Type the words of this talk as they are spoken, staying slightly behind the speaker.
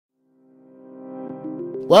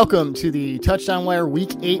Welcome to the Touchdown Wire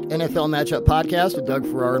Week 8 NFL Matchup Podcast with Doug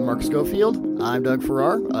Farrar and Mark Schofield. I'm Doug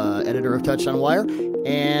Farrar, editor of Touchdown Wire.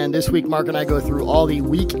 And this week, Mark and I go through all the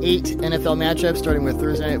Week 8 NFL matchups, starting with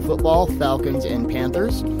Thursday Night Football, Falcons and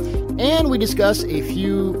Panthers. And we discuss a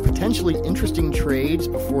few potentially interesting trades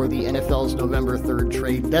before the NFL's November 3rd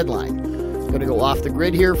trade deadline. I'm going to go off the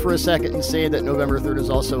grid here for a second and say that November 3rd is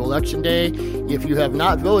also Election Day. If you have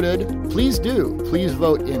not voted, please do. Please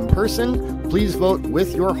vote in person. Please vote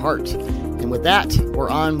with your heart. And with that, we're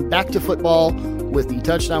on back to football with the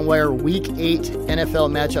Touchdown Wire Week 8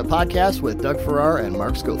 NFL Matchup Podcast with Doug Farrar and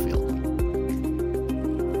Mark Schofield.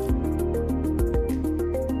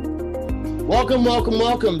 Welcome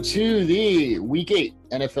to the Week 8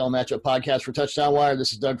 NFL Matchup Podcast for Touchdown Wire.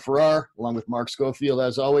 This is Doug Farrar, along with Mark Schofield,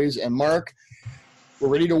 as always. And Mark, we're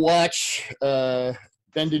ready to watch Ben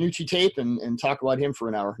DiNucci tape and talk about him for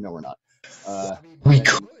an hour. No, we're not. We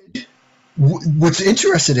could. What's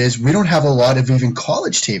interesting is we don't have a lot of even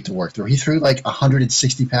college tape to work through. He threw like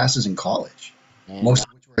 160 passes in college, most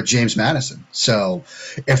of which were at James Madison. So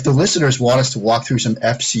if the listeners want us to walk through some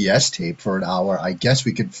FCS tape for an hour, I guess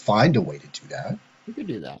we could find a way to do that. We could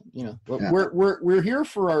do that. We're here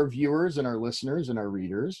for our viewers and our listeners and our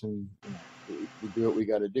readers, and we do what we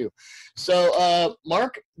got to do. So,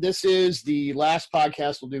 Mark, this is the last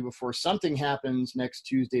podcast we'll do before something happens next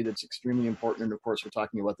Tuesday that's extremely important. And, of course, we're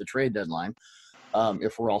talking about the trade deadline,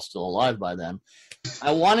 if we're all still alive by then.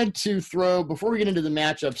 I wanted to throw, before we get into the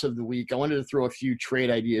matchups of the week, I wanted to throw a few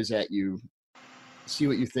trade ideas at you, see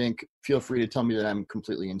what you think. Feel free to tell me that I'm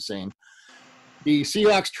completely insane. The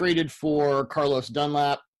Seahawks traded for Carlos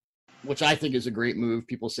Dunlap, which I think is a great move.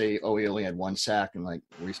 People say, oh, he only had one sack. And like,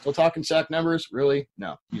 are we still talking sack numbers? Really?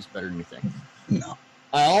 No, he's better than you think. No.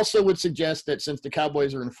 I also would suggest that since the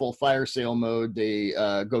Cowboys are in full fire sale mode, they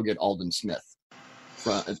go get Aldon Smith.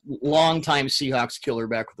 A longtime Seahawks killer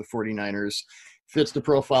back with the 49ers. Fits the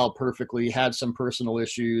profile perfectly, had some personal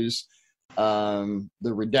issues. The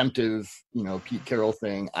redemptive, Pete Carroll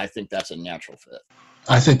thing, I think that's a natural fit.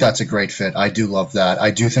 I think that's a great fit. I do love that. I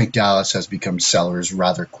do think Dallas has become sellers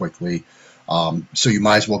rather quickly. So you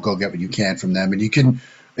might as well go get what you can from them. And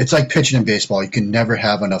it's like pitching in baseball. You can never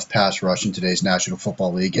have enough pass rush in today's National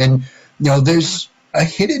Football League. And, there's a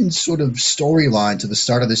hidden sort of storyline to the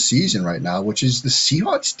start of the season right now, which is the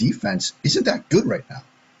Seahawks defense isn't that good right now.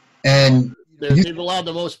 And they've allowed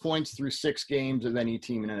the most points through 6 games of any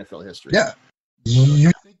team in NFL history. Yeah. You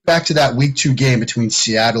think back to that Week 2 game between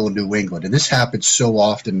Seattle and New England, and this happens so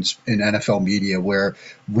often in NFL media where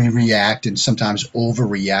we react and sometimes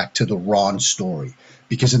overreact to the wrong story.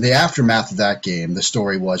 Because in the aftermath of that game, the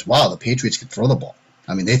story was, wow, the Patriots could throw the ball.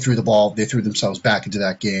 I mean, they threw the ball. They threw themselves back into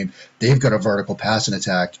that game. They've got a vertical passing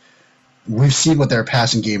attack. We've seen what their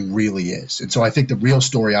passing game really is. And so I think the real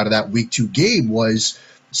story out of that Week 2 game was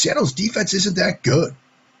Seattle's defense isn't that good.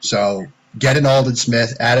 So getting Aldon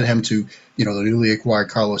Smith, added him to the newly acquired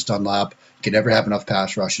Carlos Dunlap, could never have enough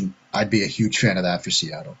pass rushing. I'd be a huge fan of that for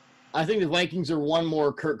Seattle. I think the Vikings are one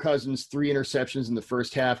more Kirk Cousins 3 interceptions in the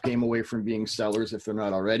first half game away from being sellers if they're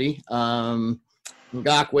not already.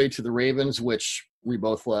 Ngakoue to the Ravens, which we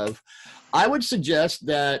both love. I would suggest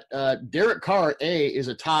that Derek Carr, is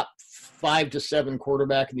a top 5 to 7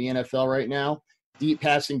 quarterback in the NFL right now. Deep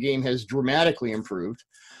passing game has dramatically improved.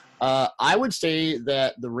 I would say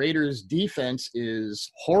that the Raiders' defense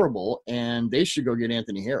is horrible, and they should go get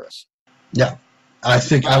Anthony Harris. Yeah, I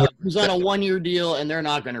think I would. He's on a 1-year deal, and they're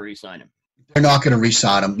not going to re-sign him. They're not going to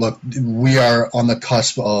re-sign him. Look, we are on the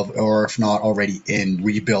cusp of, or if not already in,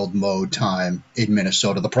 rebuild mode time in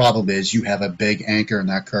Minnesota. The problem is you have a big anchor in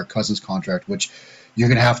that Kirk Cousins contract, which you're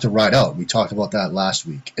going to have to ride out. We talked about that last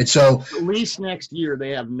week. And so at least next year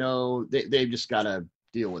they have they've just got to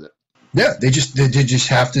deal with it. Yeah, they just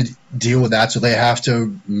have to deal with that, so they have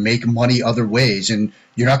to make money other ways, and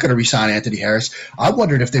you're not going to re-sign Anthony Harris. I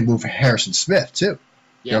wondered if they move for Harrison Smith too.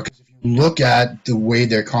 Yeah. Because if you look at the way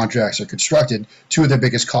their contracts are constructed, 2 of their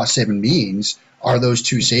biggest cost-saving means are those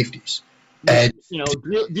 2 safeties. And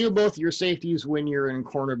deal both your safeties when you're in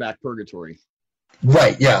cornerback purgatory.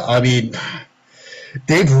 Right. Yeah. I mean,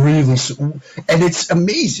 they've really, and it's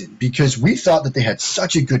amazing because we thought that they had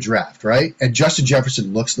such a good draft, right? And Justin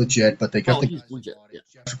Jefferson looks legit, but they got he's legit. Yeah.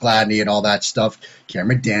 Jeff Gladney and all that stuff,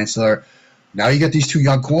 Cameron Dantzler. Now you get these 2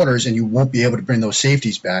 young corners, and you won't be able to bring those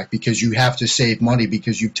safeties back because you have to save money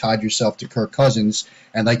because you've tied yourself to Kirk Cousins.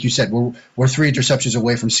 And like you said, we're 3 interceptions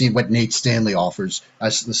away from seeing what Nate Stanley offers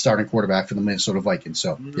as the starting quarterback for the Minnesota Vikings.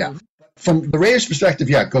 So, yeah. From the Raiders' perspective,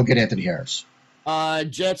 go get Anthony Harris.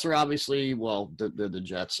 Jets are obviously, they're the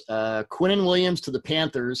Jets. Quinnen Williams to the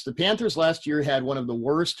Panthers. The Panthers last year had one of the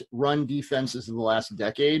worst run defenses of the last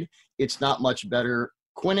decade. It's not much better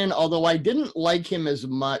Quinnen, although I didn't like him as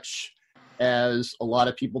much as a lot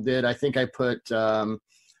of people did. I think I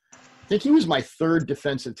think he was my third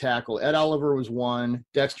defensive tackle. Ed Oliver was 1.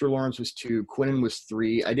 Dexter Lawrence was 2. Quinnen was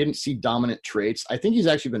 3. I didn't see dominant traits. I think he's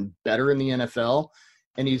actually been better in the NFL,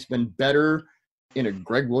 and he's been better in a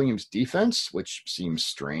Greg Williams defense, which seems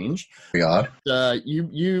strange. Very odd.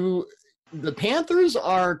 The Panthers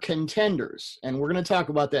are contenders, and we're going to talk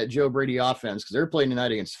about that Joe Brady offense because they're playing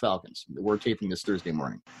tonight against Falcons. We're taping this Thursday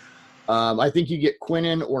morning. I think you get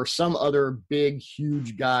Quinnen or some other big,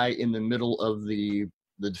 huge guy in the middle of the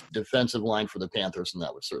defensive line for the Panthers, and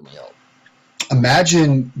that would certainly help.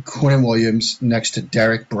 Imagine Quinnen Williams next to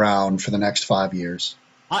Derek Brown for the next 5 years.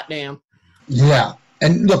 Hot damn. Yeah.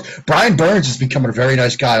 And look, Brian Burns is becoming a very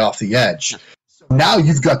nice guy off the edge. So now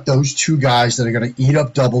you've got those two guys that are going to eat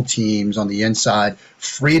up double teams on the inside,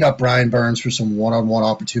 freed up Brian Burns for some one-on-one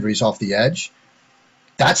opportunities off the edge.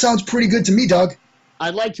 That sounds pretty good to me, Doug.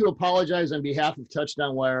 I'd like to apologize on behalf of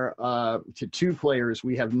Touchdown Wire to 2 players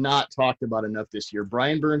we have not talked about enough this year.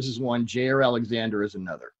 Brian Burns is one. J.R. Alexander is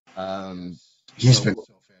another. He's been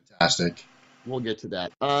so fantastic. We'll get to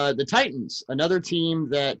that. The Titans, another team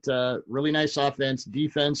that really nice offense,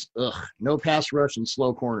 defense, no pass rush and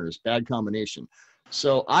slow corners. Bad combination.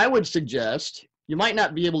 So I would suggest you might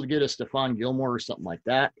not be able to get a Stephon Gilmore or something like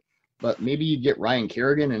that, but maybe you get Ryan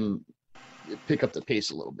Kerrigan and pick up the pace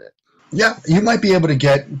a little bit. Yeah, you might be able to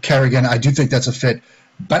get Kerrigan. I do think that's a fit.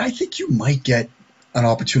 But I think you might get an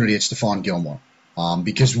opportunity at Stephon Gilmore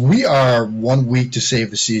because we are 1 week to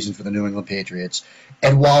save the season for the New England Patriots.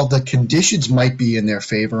 And while the conditions might be in their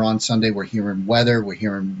favor on Sunday, we're hearing weather, we're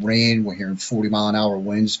hearing rain, we're hearing 40-mile-an-hour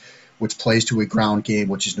winds, which plays to a ground game,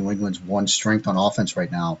 which is New England's one strength on offense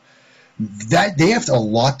right now. That they have a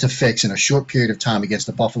lot to fix in a short period of time against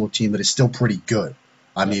a Buffalo team that is still pretty good.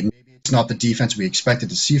 I mean, maybe it's not the defense we expected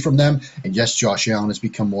to see from them. And yes, Josh Allen has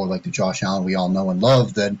become more like the Josh Allen we all know and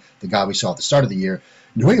love than the guy we saw at the start of the year.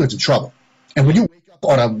 New England's in trouble. And when you wake up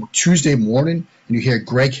on a Tuesday morning and you hear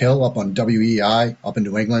Greg Hill up on WEI up in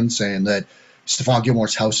New England saying that Stephon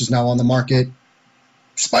Gilmore's house is now on the market,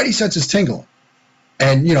 Spidey senses tingling.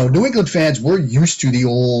 And, New England fans, we're used to the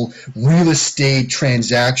old real estate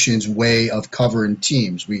transactions way of covering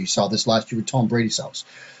teams. We saw this last year with Tom Brady's house.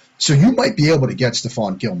 So you might be able to get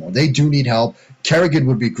Stephon Gilmore. They do need help. Kerrigan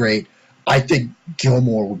would be great. I think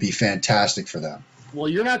Gilmore would be fantastic for them. Well,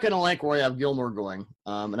 you're not going to like where I have Gilmore going,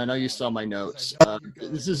 and I know you saw my notes.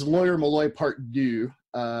 This is Lawyer Malloy Part 2.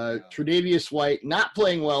 Tre'Davious White not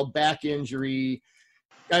playing well, back injury.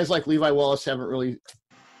 Guys like Levi Wallace haven't really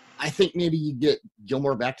 – I think maybe you get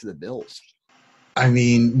Gilmore back to the Bills. I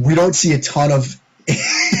mean, we don't see a ton of –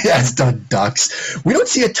 as done Ducks. We don't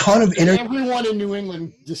see a ton of everyone in New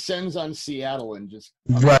England descends on Seattle and just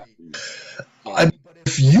right. But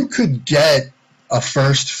if you could get a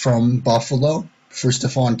first from Buffalo for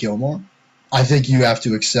Stephon Gilmore, I think you have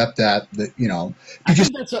to accept that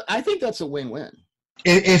because I think that's a win-win.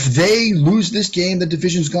 If they lose this game, the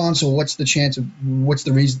division's gone. So what's the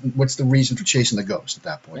reason for chasing the ghost at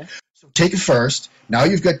that point? Yeah. So take it first. Now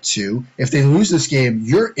you've got 2. If they lose this game,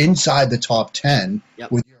 you're inside the top 10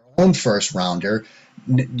 with your own first rounder.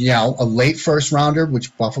 A late first rounder,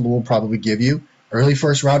 which Buffalo will probably give you. Early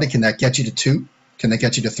first rounder, can that get you to 2? Can that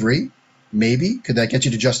get you to 3? Maybe. Could that get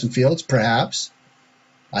you to Justin Fields? Perhaps.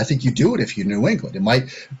 I think you do it if you're New England. It might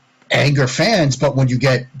anger fans, but when you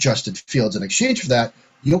get Justin Fields in exchange for that,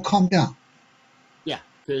 you'll calm down. Yeah,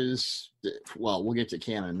 because we'll get to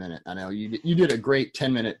Cam in a minute. I know you did a great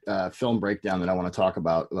 10-minute film breakdown that I want to talk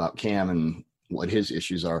about Cam and what his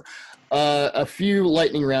issues are. A few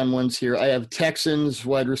lightning round ones here. I have Texans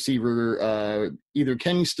wide receiver, either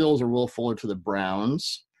Kenny Stills or Will Fuller to the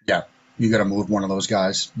Browns. Yeah, you got to move one of those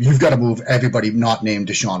guys. You've got to move everybody not named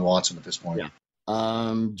Deshaun Watson at this point. Yeah.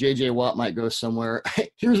 J.J. Watt might go somewhere.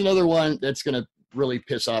 Here's another one that's going to really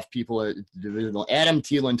piss off people at the divisional. Adam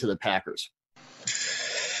Thielen to the Packers.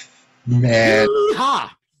 Man,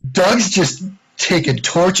 Doug's just taking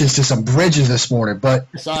torches to some bridges this morning. But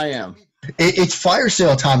yes, I am. It's fire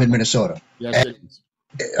sale time in Minnesota. Yes, it is.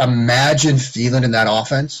 Imagine Thielen in that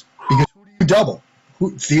offense. Because who do you double?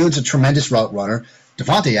 Thielen's a tremendous route runner.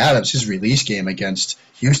 Devontae Adams, his release game against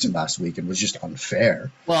Houston last weekend was just unfair.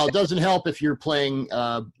 Well, it doesn't help if you're playing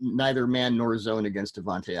neither man nor zone against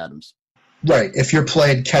Devontae Adams. Right. If you're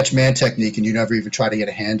playing catch-man technique and you never even try to get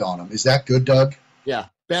a hand on him. Is that good, Doug? Yeah.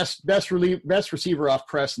 Best receiver off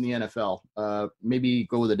press in the NFL. Maybe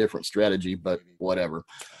go with a different strategy, but whatever.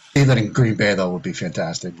 Thielen in Green Bay, though, would be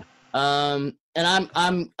fantastic. And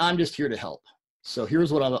I'm just here to help. So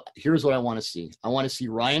here's what I want to see. I want to see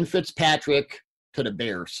Ryan Fitzpatrick to the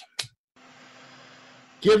Bears.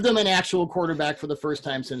 Give them an actual quarterback for the first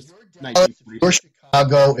time since 1946. If you're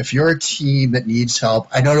Chicago, if you're a team that needs help,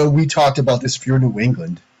 I know we talked about this. If you're New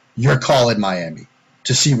England, you're calling Miami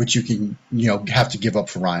to see what you can, have to give up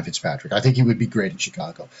for Ryan Fitzpatrick. I think he would be great in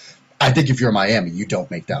Chicago. I think if you're Miami, you don't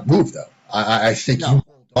make that move, though. I think you hold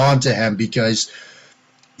on to him because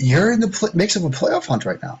you're in the mix of a playoff hunt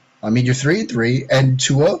right now. I mean, you're 3-3, and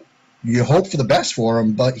Tua, you hope for the best for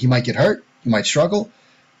him, but he might get hurt. He might struggle.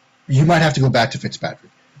 You might have to go back to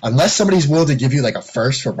Fitzpatrick. Unless somebody's willing to give you like a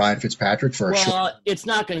first for Ryan Fitzpatrick for a short. Well, it's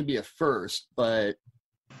not going to be a first, but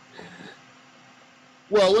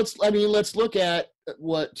let's look at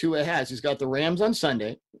what Tua has. He's got the Rams on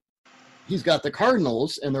Sunday. He's got the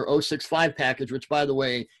Cardinals and their 065 package, which, by the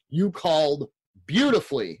way, you called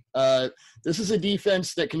beautifully. This is a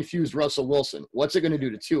defense that confused Russell Wilson. What's it going to do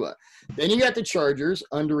to Tua? Then you got the Chargers,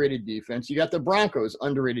 underrated defense. You got the Broncos,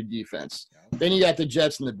 underrated defense. Then you got the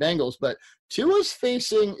Jets and the Bengals. But Tua's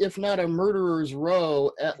facing, if not a murderer's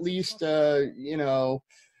row, at least,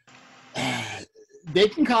 they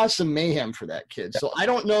can cause some mayhem for that kid. So I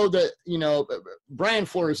don't know that, Brian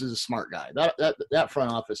Flores is a smart guy. That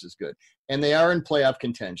front office is good. And they are in playoff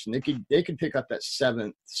contention. They could pick up that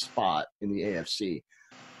 7th spot in the AFC.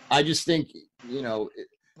 I just think,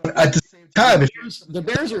 But at the same time, the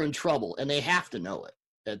Bears are in trouble, and they have to know it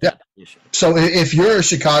at that position. So if you're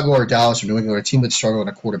Chicago or Dallas or New England or a team that's struggling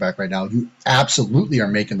at quarterback right now, you absolutely are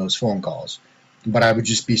making those phone calls. But I would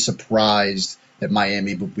just be surprised that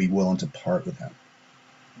Miami would be willing to part with him.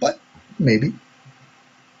 But maybe.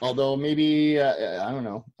 Although maybe, I don't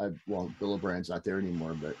know. Bill O'Brien's not there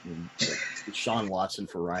anymore, but Sean Watson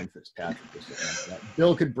for Ryan Fitzpatrick or something like that.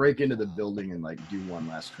 Bill could break into the building and do one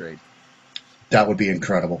last trade. That would be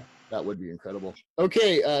incredible. That would be incredible.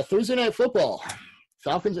 Okay, Thursday Night Football.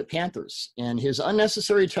 Falcons at Panthers. And his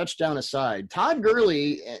unnecessary touchdown aside, Todd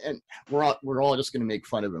Gurley, and we're all just going to make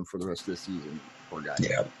fun of him for the rest of the season. Poor guy.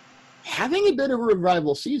 Yeah. Having a bit of a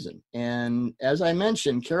revival season. And as I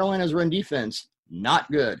mentioned, Carolina's run defense,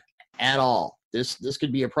 not good at all. This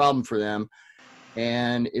could be a problem for them.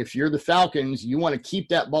 And if you're the Falcons, you want to keep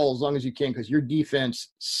that ball as long as you can because your defense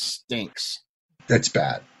stinks. That's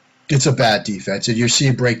bad. It's a bad defense. And you're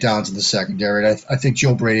seeing breakdowns in the secondary. I think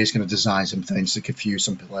Joe Brady is going to design some things to confuse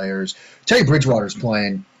some players. Teddy Bridgewater's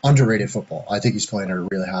playing underrated football. I think he's playing at a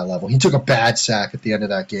really high level. He took a bad sack at the end of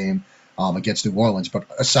that game against New Orleans. But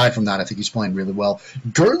aside from that, I think he's playing really well.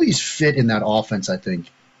 Gurley's fit in that offense, I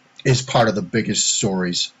think, is part of the biggest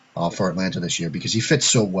stories for Atlanta this year because he fits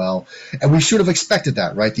so well. And we should have expected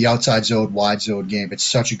that, right? The outside zone, wide zone game, it's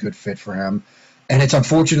such a good fit for him. And it's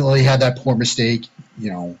unfortunately he had that poor mistake.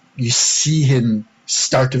 You see him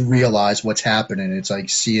start to realize what's happening. It's like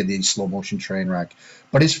seeing the slow motion train wreck.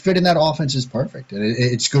 But his fit in that offense is perfect. And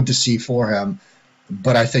it's good to see for him.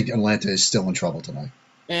 But I think Atlanta is still in trouble tonight.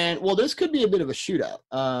 And, this could be a bit of a shootout.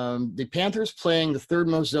 The Panthers playing the third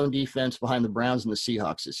most zone defense behind the Browns and the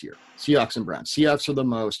Seahawks this year. Seahawks and Browns. Seahawks are the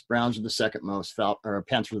most. Browns are the second most.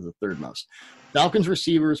 Panthers are the third most. Falcons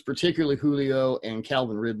receivers, particularly Julio and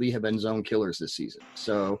Calvin Ridley, have been zone killers this season.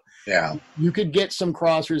 So you could get some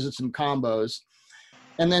crossers and some combos.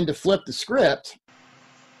 And then to flip the script,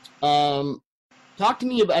 talk to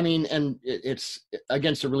me about, and it's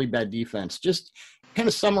against a really bad defense. Just kind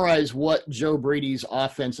of summarize what Joe Brady's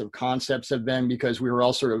offensive concepts have been, because we were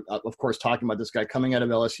all sort of course, talking about this guy coming out of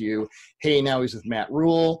LSU. Hey, now he's with Matt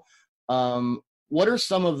Rule. What are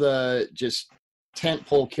some of the just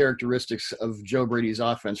tentpole characteristics of Joe Brady's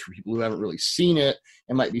offense for people who haven't really seen it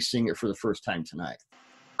and might be seeing it for the first time tonight?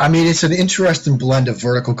 It's an interesting blend of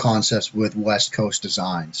vertical concepts with West Coast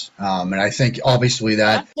designs. And I think obviously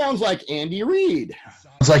that sounds like Andy Reid.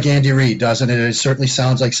 Sounds like Andy Reid, doesn't it? It certainly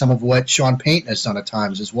sounds like some of what Sean Payton has done at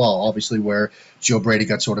times as well, obviously where Joe Brady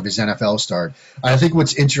got sort of his NFL start. I think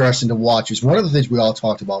what's interesting to watch is one of the things we all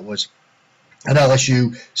talked about was at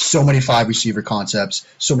LSU, so many 5-receiver concepts,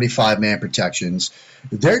 so many 5-man protections.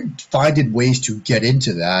 They're finding ways to get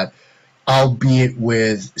into that, albeit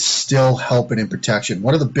with still helping in protection.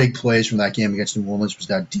 One of the big plays from that game against New Orleans was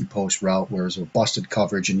that deep post route where it was a busted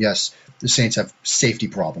coverage. And yes, the Saints have safety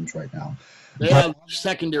problems right now. They have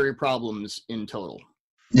secondary problems in total.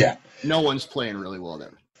 Yeah. No one's playing really well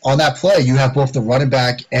there. On that play, you have both the running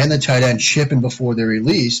back and the tight end chipping before they're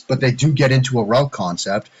released, but they do get into a route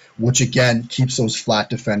concept, which again keeps those flat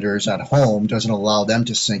defenders at home, doesn't allow them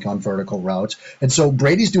to sink on vertical routes. And so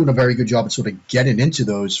Brady's doing a very good job at sort of getting into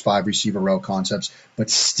those 5-receiver route concepts, but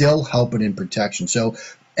still helping in protection. So,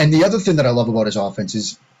 and the other thing that I love about his offense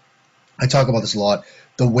is, I talk about this a lot,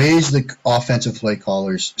 the ways the offensive play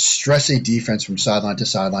callers stress a defense from sideline to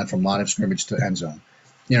sideline, from line of scrimmage to end zone.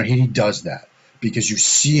 He does that, because you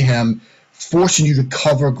see him forcing you to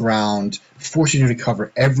cover ground, forcing you to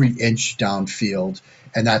cover every inch downfield,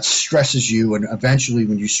 and that stresses you. And eventually,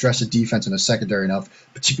 when you stress a defense in a secondary enough,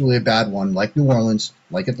 particularly a bad one like New Orleans,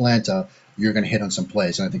 like Atlanta, you're going to hit on some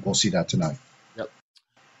plays, and I think we'll see that tonight.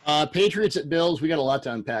 Yep. Patriots at Bills, we got a lot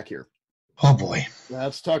to unpack here. Oh, boy.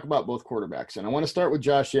 Let's talk about both quarterbacks. And I want to start with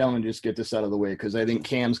Josh Allen and just get this out of the way because I think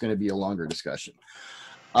Cam's going to be a longer discussion.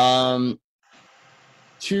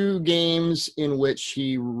 2 games in which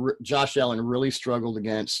Josh Allen really struggled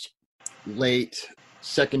against late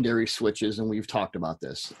secondary switches, and we've talked about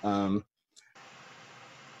this.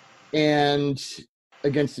 And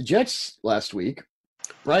against the Jets last week,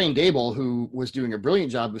 Brian Dable, who was doing a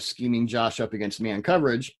brilliant job of scheming Josh up against man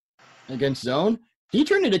coverage, against zone, he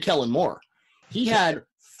turned into Kellen Moore. He had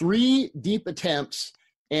 3 deep attempts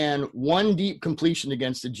and 1 deep completion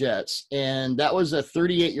against the Jets, and that was a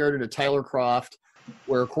 38-yarder to Tyler Kroft,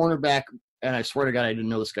 where a cornerback, and I swear to God I didn't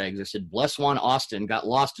know this guy existed, Bleswan Austin, got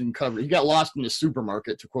lost in cover. He got lost in the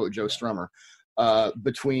supermarket, to quote Joe Strummer,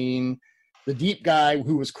 between the deep guy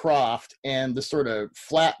who was Kroft and the sort of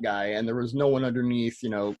flat guy, and there was no one underneath,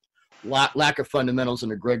 lack of fundamentals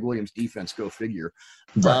in a Greg Williams defense, go figure.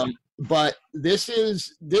 Right. But this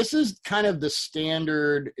is kind of the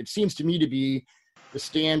standard, it seems to me to be the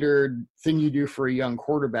standard thing you do for a young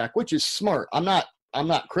quarterback, which is smart. I'm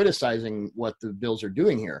not criticizing what the Bills are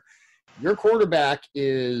doing here. Your quarterback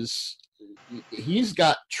he's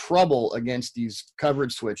got trouble against these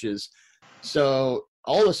coverage switches. So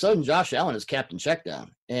all of a sudden Josh Allen is captain checkdown,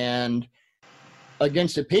 and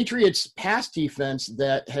against a Patriots pass defense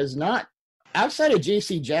that has not, outside of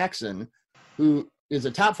J.C. Jackson, who is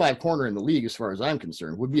a top 5 corner in the league as far as I'm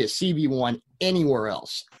concerned, would be a CB1 anywhere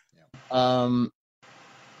else.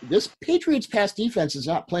 This Patriots pass defense is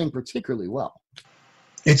not playing particularly well.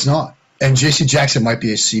 It's not. And J.C. Jackson might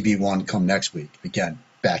be a CB1 come next week. Again,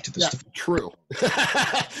 back to this. Yeah, true.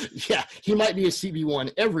 Yeah, he might be a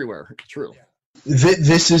CB1 everywhere. True.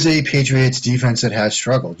 This is a Patriots defense that has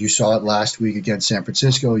struggled. You saw it last week against San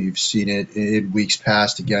Francisco. You've seen it in weeks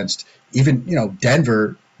past against even,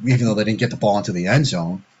 Denver, even though they didn't get the ball into the end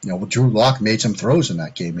zone. Drew Lock made some throws in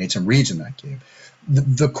that game, made some reads in that game.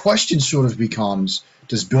 The question sort of becomes,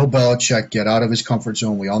 does Bill Belichick get out of his comfort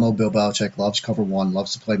zone? We all know Bill Belichick loves cover one,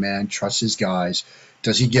 loves to play man, trusts his guys.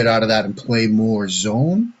 Does he get out of that and play more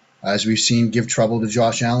zone, as we've seen give trouble to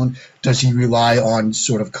Josh Allen? Does he rely on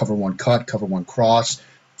sort of cover one cut, cover one cross,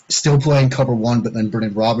 still playing cover one, but then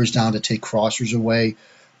bringing Roberts down to take crossers away?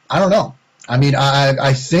 I don't know. I mean,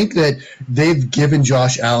 I think that they've given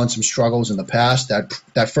Josh Allen some struggles in the past.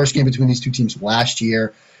 That first game between these two teams last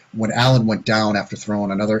year, when Allen went down after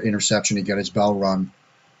throwing another interception to get his bell rung,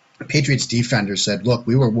 the Patriots defenders said, look,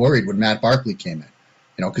 we were worried when Matt Barkley came in,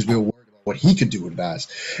 because we were worried about what he could do with Baz,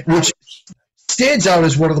 which stands out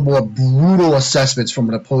as one of the more brutal assessments from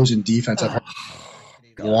an opposing defense I've heard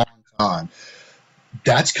in a long time.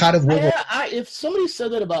 That's kind of what. If somebody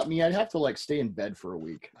said that about me, I'd have to stay in bed for a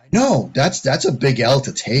week. No, that's a big L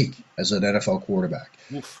to take as an NFL quarterback.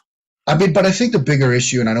 Oof. I mean, but I think the bigger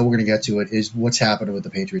issue, and I know we're going to get to it, is what's happening with the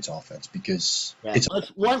Patriots offense, because it's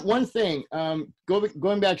one thing.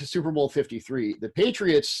 Going back to Super Bowl 53, the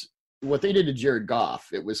Patriots, what they did to Jared Goff,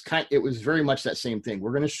 it was very much that same thing.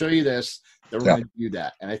 We're going to show you this, that we're going to do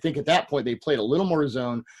that, and I think at that point they played a little more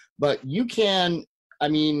zone. But you can, I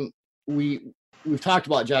mean, we've talked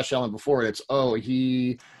about Josh Allen before. It's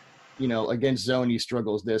he, against zone he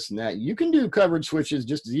struggles this and that. You can do coverage switches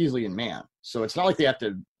just as easily in man. So it's not like they have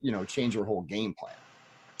to, change their whole game plan.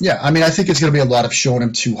 Yeah, I mean, I think it's going to be a lot of showing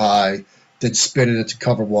him too high, then spinning it to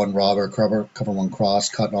cover one robber, cover one cross,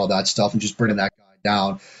 cut and all that stuff, and just bringing that guy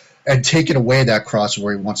down and taking away that cross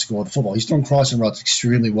where he wants to go with the football. He's thrown crossing routes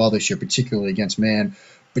extremely well this year, particularly against man.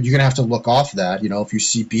 But you're going to have to look off that. If you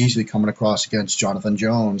see Beasley coming across against Jonathan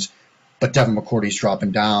Jones, but Devin McCourty's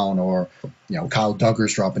dropping down, or Kyle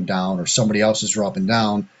Duggar's dropping down, or somebody else is dropping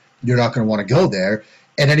down, you're not going to want to go there.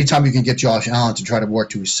 And anytime you can get Josh Allen to try to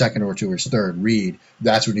work to his second or to his third read,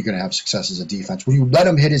 that's when you're going to have success as a defense. When you let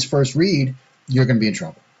him hit his first read, you're going to be in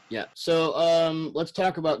trouble. Yeah. So let's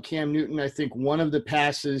talk about Cam Newton. I think one of the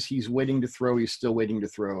passes he's waiting to throw, he's still waiting to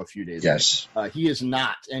throw a few days Yes. ago. He is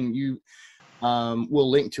not. And you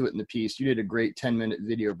we'll link to it in the piece. You did a great 10-minute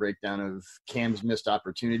video breakdown of Cam's missed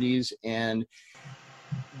opportunities. And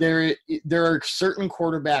there are certain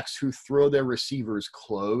quarterbacks who throw their receivers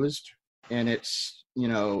closed, and it's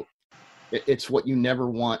it's what you never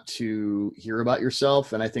want to hear about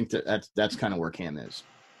yourself. And I think that's kind of where Cam is.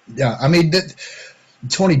 Yeah, I mean,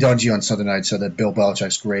 Tony Dungy on Sunday night said that Bill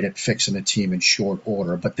Belichick's great at fixing a team in short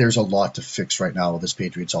order, but there's a lot to fix right now with this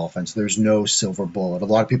Patriots offense. There's no silver bullet. A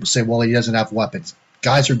lot of people say, well, he doesn't have weapons.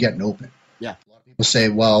 Guys are getting open. Yeah. A lot of people say,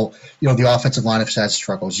 well, the offensive line has had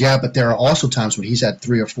struggles. Yeah, but there are also times when he's had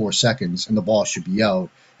 3 or 4 seconds and the ball should be out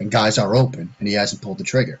and guys are open and he hasn't pulled the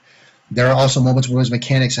trigger. There are also moments when his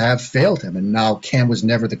mechanics have failed him, and now Cam was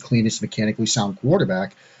never the cleanest mechanically sound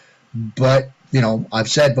quarterback. But, I've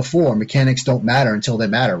said before, mechanics don't matter until they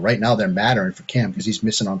matter. Right now they're mattering for Cam because he's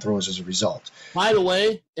missing on throws as a result. By the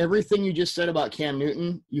way, everything you just said about Cam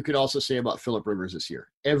Newton, you could also say about Phillip Rivers this year.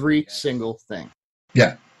 Every single thing.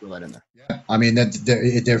 Yeah. Throw that in there. Yeah. I mean,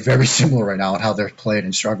 they're very similar right now in how they're playing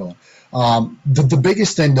and struggling. The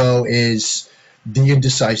biggest thing, though, is the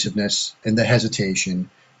indecisiveness and the hesitation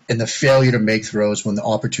and the failure to make throws when the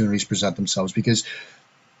opportunities present themselves. Because,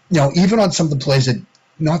 even on some of the plays that,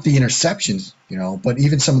 not the interceptions, but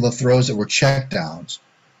even some of the throws that were checkdowns,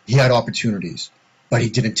 he had opportunities, but he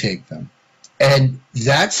didn't take them. And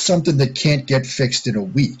that's something that can't get fixed in a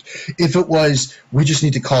week. If it was, we just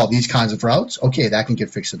need to call these kinds of routes, okay, that can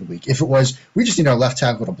get fixed in a week. If it was, we just need our left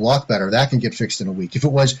tackle to block better, that can get fixed in a week. If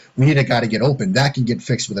it was, we need a guy to get open, that can get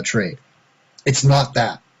fixed with a trade. It's not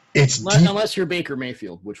that. Unless you're Baker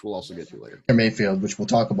Mayfield, which we'll also get to later. Mayfield, which we'll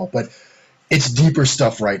talk about. But it's deeper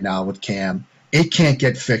stuff right now with Cam. It can't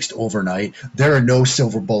get fixed overnight. There are no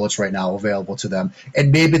silver bullets right now available to them.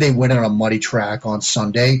 And maybe they win on a muddy track on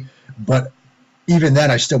Sunday, but even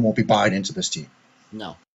then, I still won't be buying into this team.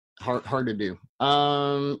 No, hard to do.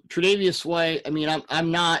 Tre'Davious White, I mean,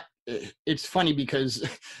 I'm not. It's funny because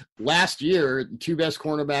last year, the two best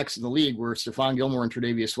cornerbacks in the league were Stephon Gilmore and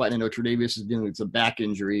Tre'Davious White. And I know Tre'Davious is dealing with a back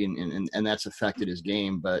injury, and that's affected his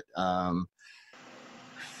game. But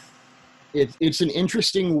it's an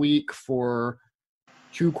interesting week for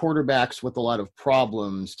two quarterbacks with a lot of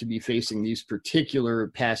problems to be facing these particular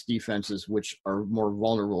pass defenses, which are more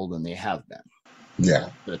vulnerable than they have been. Yeah.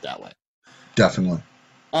 Put it that way. Definitely.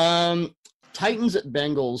 Titans at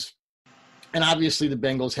Bengals. And obviously the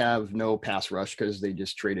Bengals have no pass rush because they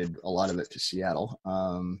just traded a lot of it to Seattle.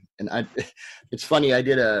 It's funny, I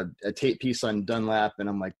did a tape piece on Dunlap, and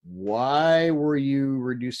I'm like, why were you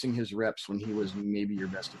reducing his reps when he was maybe your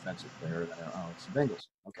best defensive player? It's the Bengals.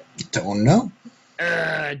 Okay. Don't know.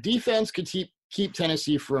 Defense could keep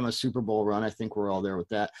Tennessee from a Super Bowl run. I think we're all there with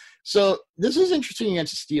that. So this is interesting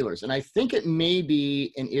against the Steelers, and I think it may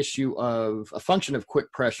be an issue of a function of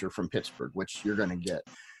quick pressure from Pittsburgh, which you're going to get.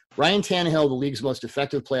 Ryan Tannehill, the league's most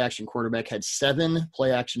effective play-action quarterback, had 7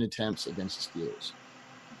 play-action attempts against the Steelers.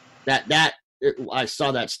 I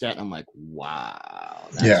saw that stat, and I'm like, wow.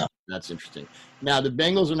 That's interesting. Now, the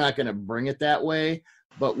Bengals are not going to bring it that way,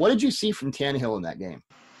 but what did you see from Tannehill in that game?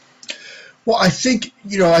 Well, I think,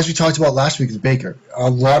 as we talked about last week with Baker, a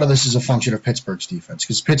lot of this is a function of Pittsburgh's defense,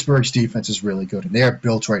 because Pittsburgh's defense is really good, and they are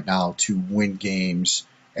built right now to win games,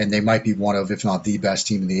 and they might be one of, if not the best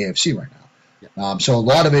team in the AFC right now. Yeah. So a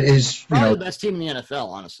lot of it is, probably the best team in the NFL,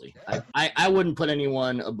 honestly. I wouldn't put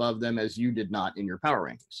anyone above them as you did not in your power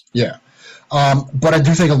rankings. Yeah. But I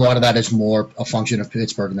do think a lot of that is more a function of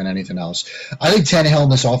Pittsburgh than anything else. I think Tannehill in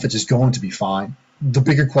this offense is going to be fine. The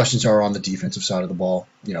bigger questions are on the defensive side of the ball,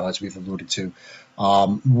 as we've alluded to.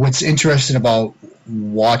 What's interesting about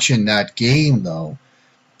watching that game, though,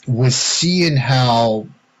 was seeing how,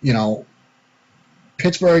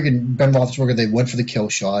 Pittsburgh and Ben Roethlisberger, they went for the kill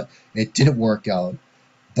shot. It didn't work out.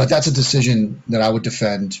 But that's a decision that I would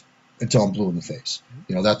defend until I'm blue in the face.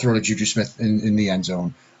 That throw to Juju Smith in the end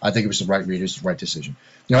zone, I think it was the right read. It was the right decision.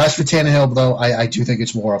 As for Tannehill, though, I do think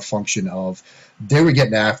it's more a function of they were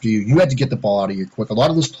getting after you. You had to get the ball out of you quick. A lot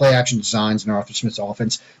of those play-action designs in Arthur Smith's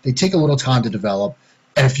offense, they take a little time to develop.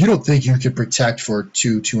 And if you don't think you can protect for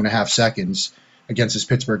 2.5 seconds against this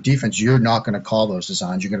Pittsburgh defense, you're not going to call those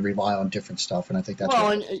designs. You're going to rely on different stuff, and I think that's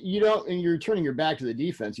and you're turning your back to the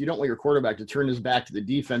defense. You don't want your quarterback to turn his back to the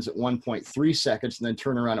defense at 1.3 seconds and then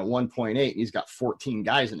turn around at 1.8. He's got 14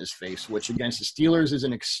 guys in his face, which against the Steelers is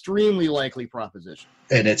an extremely likely proposition.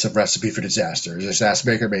 And it's a recipe for disaster. Just ask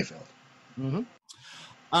Baker Mayfield. Mm-hmm.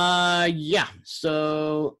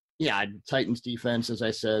 So Titans defense, as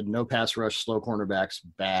I said, no pass rush, slow cornerbacks,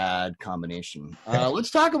 bad combination.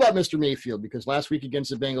 Let's talk about Mr. Mayfield, because last week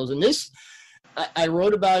against the Bengals, and this, I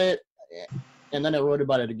wrote about it, and then I wrote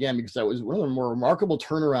about it again because that was one of the more remarkable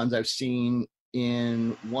turnarounds I've seen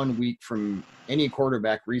in 1 week from any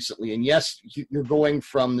quarterback recently. And yes, you're going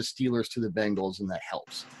from the Steelers to the Bengals, and that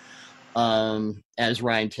helps, as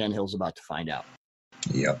Ryan Tannehill's about to find out.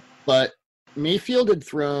 Yeah. But Mayfield had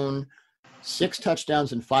thrown 6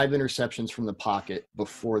 touchdowns and 5 interceptions from the pocket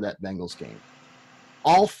before that Bengals game.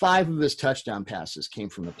 All 5 of his touchdown passes came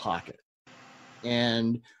from the pocket.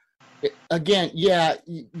 And again,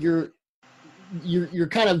 you're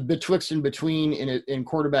kind of betwixt and between in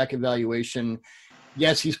quarterback evaluation.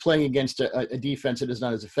 yes, he's playing against a defense that is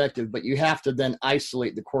not as effective, but you have to then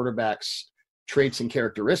isolate the quarterback's traits and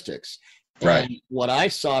characteristics. Right. And what I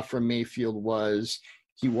saw from Mayfield was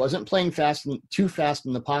he wasn't playing too fast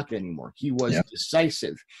in the pocket anymore. He was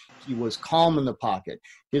decisive. He was calm in the pocket.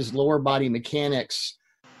 His lower body mechanics,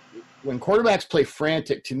 when quarterbacks play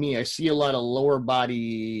frantic, to me, I see a lot of lower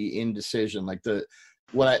body indecision. Like the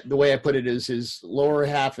way I put it is his lower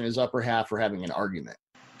half and his upper half are having an argument.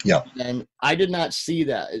 Yeah. And I did not see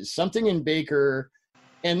that. It's something in Baker.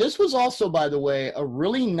 And this was also, by the way, a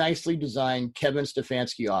really nicely designed Kevin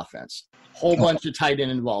Stefanski offense. Whole bunch of tight end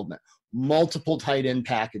involvement, multiple tight end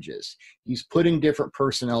packages. He's putting different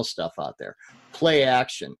personnel stuff out there. Play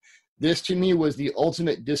action. This, to me, was the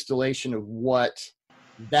ultimate distillation of what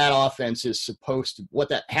that offense is supposed to, what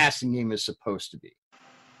that passing game is supposed to be.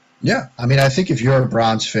 Yeah. I mean, I think if you're a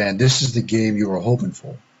Browns fan, this is the game you were hoping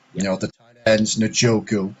for. You know, the tight ends,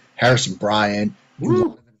 Njoku, Harrison Bryant,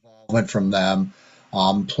 involvement from them,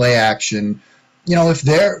 play action. You know, if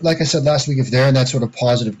they're, like I said last week, if they're in that sort of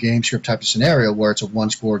positive game script type of scenario where it's a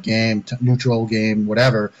one-score game, neutral game,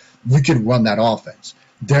 whatever, you can run that offense.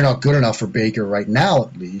 They're not good enough for Baker right now,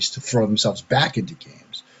 at least, to throw themselves back into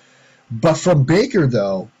games. But from Baker,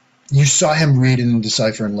 though, you saw him reading and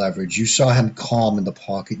deciphering leverage. You saw him calm in the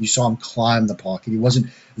pocket. You saw him climb the pocket. He wasn't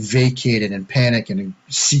vacated and panicking and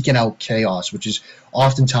seeking out chaos, which is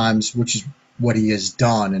oftentimes what he has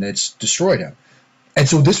done, and it's destroyed him. And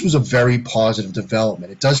so this was a very positive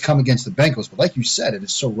development. It does come against the Bengals, but like you said, it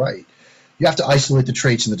is so right. You have to isolate the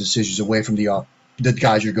traits and the decisions away from the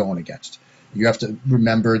guys you're going against. You have to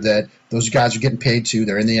remember that those guys are getting paid too.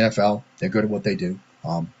 They're in the NFL. They're good at what they do.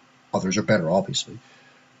 Others are better, obviously.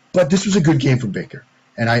 But this was a good game from Baker.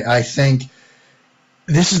 And I think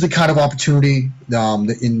this is the kind of opportunity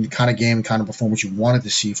in the kind of game, kind of performance you wanted to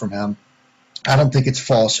see from him. I don't think it's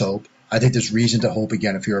false hope. I think there's reason to hope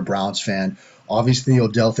again if you're a Browns fan. Obviously,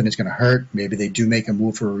 Odelphin is going to hurt. Maybe they do make a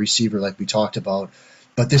move for a receiver like we talked about.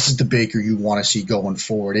 But this is the Baker you want to see going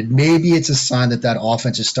forward. And maybe it's a sign that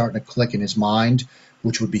offense is starting to click in his mind,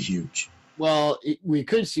 which would be huge. Well, we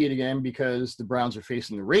could see it again because the Browns are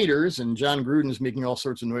facing the Raiders, and John Gruden is making all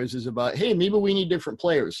sorts of noises about, hey, maybe we need different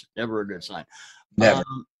players. Never a good sign. Never.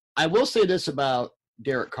 I will say this about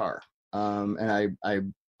Derek Carr, and I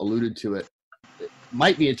alluded to it. It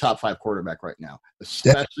might be a top 5 quarterback right now,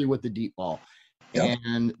 especially with the deep ball. Yep.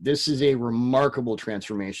 And this is a remarkable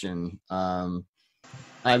transformation.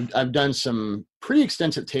 I've done some pretty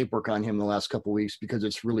extensive tape work on him the last couple of weeks because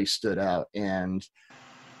it's really stood out. And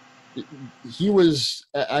he was,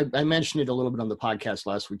 I mentioned it a little bit on the podcast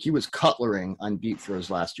last week. He was cutlering on deep throws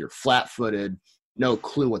last year, flat-footed, no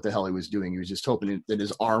clue what the hell he was doing. He was just hoping that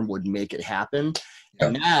his arm would make it happen. Yep.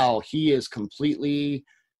 And now he is completely,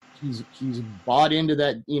 he's bought into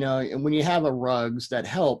that, you know, and when you have a Ruggs, that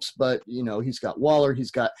helps, but, you know, he's got Waller,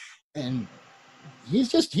 and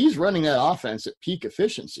he's running that offense at peak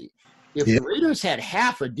efficiency. If the Raiders had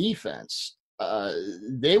half a defense,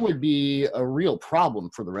 they would be a real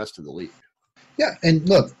problem for the rest of the league. Yeah, and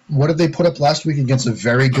look, what did they put up last week against a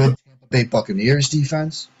very good Tampa Bay Buccaneers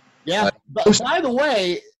defense? Yeah, but by the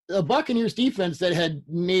way, the Buccaneers defense that had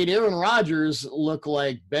made Aaron Rodgers look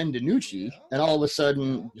like Ben DiNucci, and all of a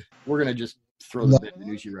sudden we're going to just throw the Ben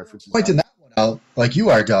DiNucci references pointing that one out like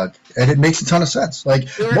you are, Doug, and it makes a ton of sense.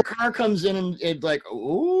 Like Derek Carr comes in and it's like,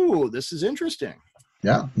 oh, this is interesting.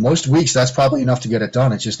 Yeah, most weeks that's probably enough to get it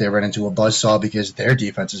done. It's just they ran into a buzzsaw because their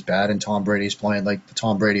defense is bad and Tom Brady's playing like the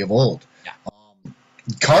Tom Brady of old. Yeah.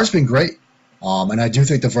 Carr's been great, and I do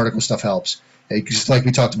think the vertical stuff helps. Just like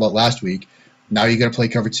we talked about last week, now you got to play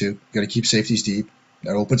cover 2. You got to keep safeties deep.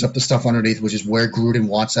 That opens up the stuff underneath, which is where Gruden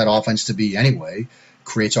wants that offense to be anyway.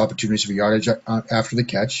 Creates opportunities for yardage after the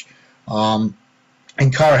catch. And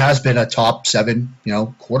Carr has been a top 7,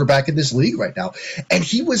 quarterback in this league right now, and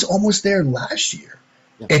he was almost there last year.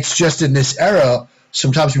 Yeah. It's just in this era,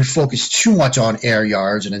 sometimes we focus too much on air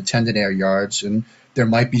yards and intended air yards, and there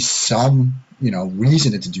might be some,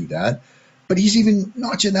 reason to do that. But he's even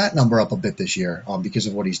notching that number up a bit this year because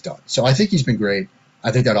of what he's done. So I think he's been great.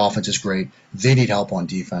 I think that offense is great. They need help on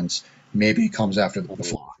defense. Maybe it comes after the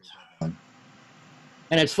football.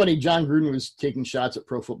 And it's funny, John Gruden was taking shots at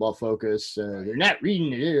Pro Football Focus. They're not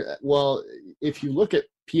reading it. Well, if you look at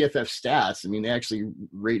PFF stats, I mean, they actually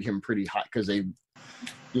rate him pretty high because they,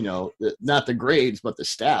 not the grades, but the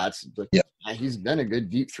stats. But yeah, he's been a good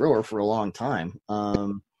deep thrower for a long time.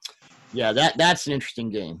 That's an interesting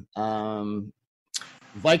game.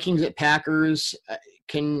 Vikings at Packers.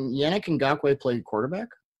 Can Yannick Ngakoue play quarterback?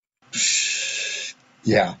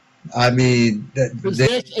 Yeah. I mean,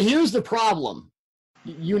 here's the problem.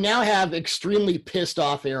 you now have extremely pissed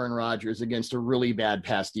off Aaron Rodgers against a really bad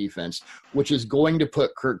pass defense, which is going to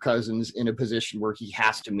put Kirk Cousins in a position where he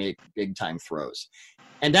has to make big time throws.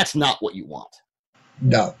 And that's not what you want.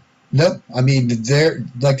 No. I mean, they're,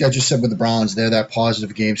 like I just said with the Browns, they're that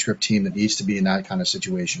positive game script team that needs to be in that kind of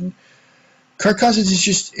situation. Kirk Cousins is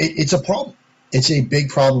just, it's a problem. It's a big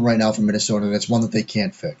problem right now for Minnesota, and it's one that they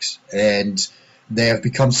can't fix. And they have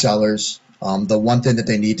become sellers. The one thing that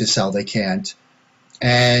they need to sell, they can't.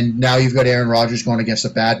 And now you've got Aaron Rodgers going against a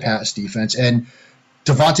bad pass defense. And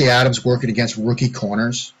Devontae Adams working against rookie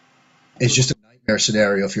corners is just a nightmare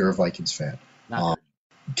scenario if you're a Vikings fan.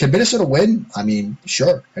 Can Minnesota win? I mean,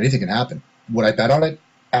 sure. Anything can happen. Would I bet on it?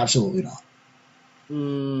 Absolutely not.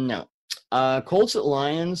 No. Colts at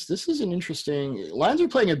Lions. This is an interesting – Lions are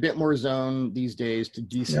playing a bit more zone these days to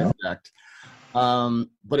decent effect.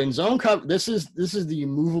 But in zone cover, this is the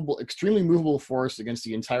movable, extremely movable force against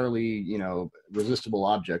the entirely, resistible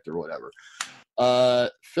object or whatever.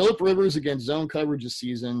 Phillip Rivers against zone coverage this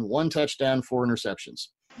season, 1 touchdown, 4 interceptions.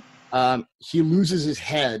 He loses his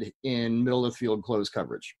head in middle of the field close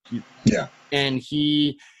coverage. And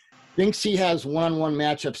he thinks he has one-on-one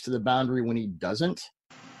matchups to the boundary when he doesn't.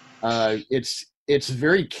 It's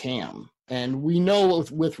very Cam. And we know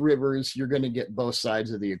with Rivers, you're going to get both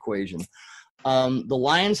sides of the equation. The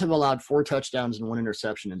Lions have allowed 4 touchdowns and 1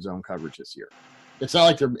 interception in zone coverage this year. It's not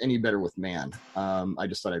like they're any better with man. I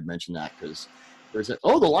just thought I'd mention that because there's the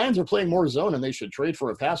Lions are playing more zone and they should trade for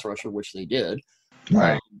a pass rusher, which they did.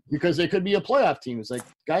 Right. Because they could be a playoff team. It's like,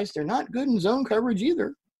 guys, they're not good in zone coverage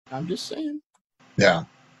either. I'm just saying. Yeah.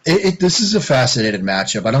 This is a fascinating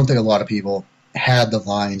matchup. I don't think a lot of people had the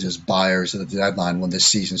Lions as buyers at the deadline when this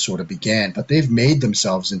season sort of began, but they've made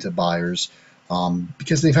themselves into buyers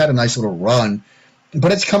because they've had a nice little run.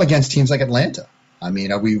 But it's come against teams like Atlanta. I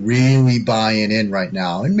mean, are we really buying in right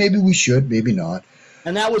now? And maybe we should, maybe not.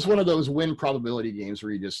 And that was one of those win probability games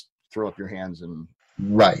where you just throw up your hands and –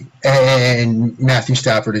 Right. And Matthew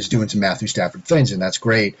Stafford is doing some Matthew Stafford things, and that's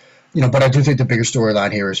great. But I do think the bigger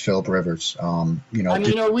storyline here is Phillip Rivers. I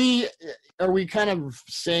mean, are we kind of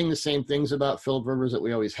saying the same things about Phillip Rivers that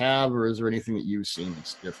we always have, or is there anything that you've seen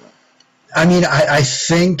that's different? I mean, I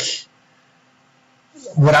think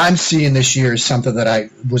what I'm seeing this year is something that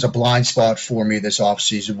was a blind spot for me this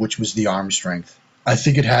offseason, which was the arm strength. I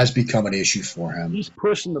think it has become an issue for him. He's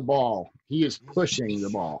pushing the ball. He is pushing the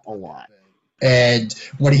ball a lot. And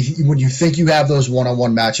when you think you have those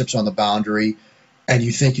one-on-one matchups on the boundary and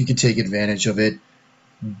you think you can take advantage of it,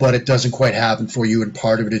 but it doesn't quite happen for you, and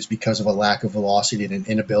part of it is because of a lack of velocity and an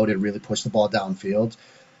inability to really push the ball downfield,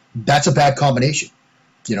 that's a bad combination,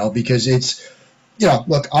 because it's,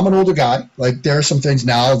 look, I'm an older guy. Like, there are some things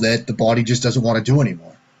now that the body just doesn't want to do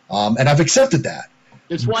anymore. And I've accepted that.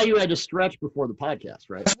 It's why you had to stretch before the podcast,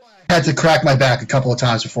 right? That's why I had to crack my back a couple of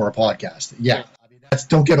times before a podcast. Yeah.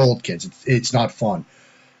 Don't get old, kids. It's not fun.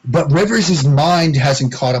 But Rivers' mind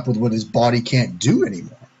hasn't caught up with what his body can't do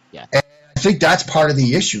anymore. Yeah. And I think that's part of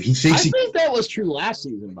the issue. I think that was true last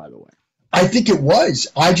season, by the way. I think it was.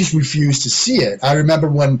 I just refused to see it. I remember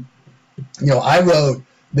when, I wrote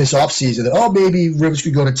this offseason that, maybe Rivers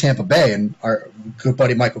could go to Tampa Bay. And our good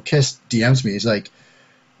buddy Michael Kiss DMs me. He's like,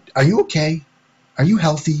 are you okay? Are you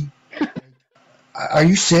healthy? Are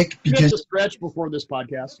you sick? Because you have to stretch before this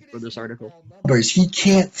podcast for this article. He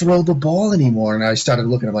can't throw the ball anymore. And I started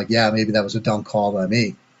looking, I'm like, yeah, maybe that was a dumb call by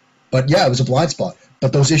me. But yeah, it was a blind spot.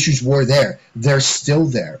 But those issues were there. They're still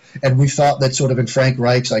there. And we thought that sort of in Frank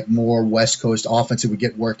Reich's more West Coast offense, it would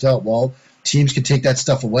get worked out. Well, teams can take that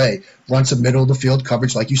stuff away, run some middle of the field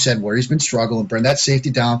coverage, like you said, where he's been struggling, bring that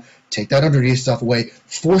safety down, take that underneath stuff away,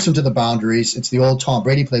 force him to the boundaries. It's the old Tom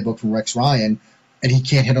Brady playbook from Rex Ryan, and he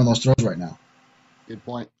can't hit on those throws right now. Good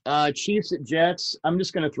point. Chiefs at Jets. I'm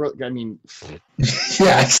just going to throw. I mean,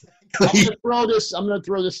 yeah. I'm going to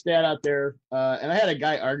throw this stat out there. And I had a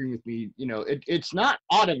guy arguing with me. It's not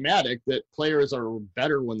automatic that players are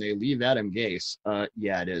better when they leave Adam Gase.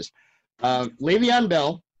 Yeah, it is. Le'Veon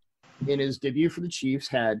Bell, in his debut for the Chiefs,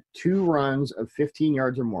 had 2 runs of 15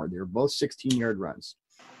 yards or more. They were both 16-yard runs.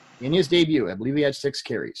 In his debut, I believe he had 6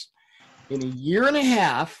 carries. In a year and a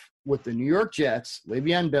half with the New York Jets,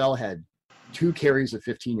 Le'Veon Bell had 2 carries of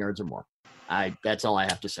 15 yards or more. That's all I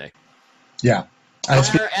have to say. Yeah.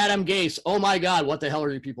 Adam Gase. Oh my God, what the hell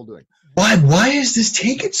are you people doing? Why is this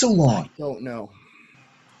taking so long? I don't know.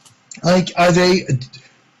 Are they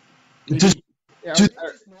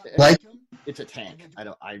like him? It's a tank. I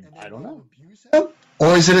don't know.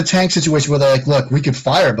 Or is it a tank situation where they're like, look, we could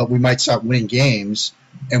fire, but we might start winning games,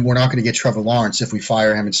 and we're not going to get Trevor Lawrence if we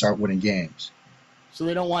fire him and start winning games? So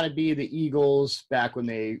they don't want to be the Eagles back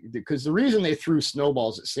when because the reason they threw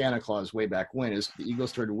snowballs at Santa Claus way back when is the Eagles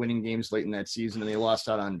started winning games late in that season and they lost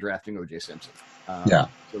out on drafting O.J. Simpson. Yeah.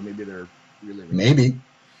 So maybe they're reliving. Maybe.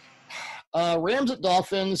 Rams at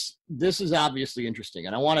Dolphins, this is obviously interesting,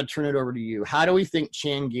 and I want to turn it over to you. How do we think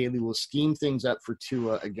Chan Gailey will scheme things up for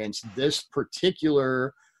Tua against this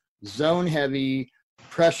particular zone-heavy,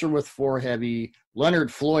 pressure with four heavy,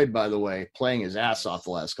 Leonard Floyd, by the way, playing his ass off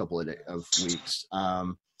the last couple of weeks.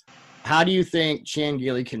 How do you think Chan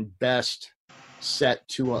Gailey can best set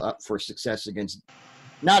Tua up for success against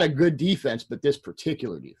not a good defense, but this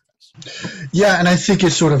particular defense? Yeah, and I think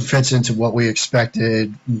it sort of fits into what we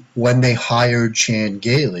expected when they hired Chan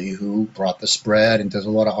Gailey, who brought the spread and does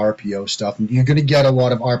a lot of RPO stuff. And you're going to get a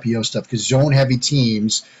lot of RPO stuff because zone-heavy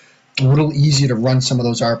teams, a little easier to run some of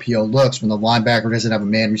those RPO looks when the linebacker doesn't have a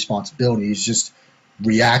man responsibility. He's just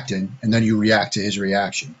reacting, and then you react to his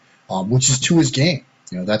reaction, which is to his game.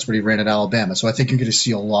 That's what he ran at Alabama. So I think you're going to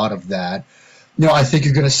see a lot of that. I think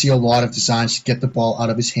you're going to see a lot of designs to get the ball out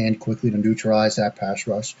of his hand quickly to neutralize that pass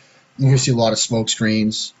rush. You're going to see a lot of smoke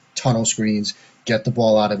screens, tunnel screens, get the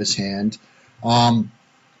ball out of his hand.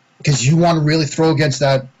 Because you want to really throw against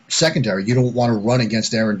that secondary. You don't want to run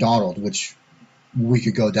against Aaron Donald, which we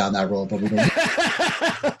could go down that road, but we don't.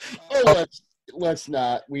 Let's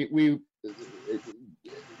not. We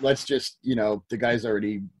let's just, the guy's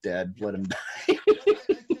already dead. Let him die.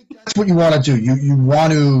 That's what you want to do. You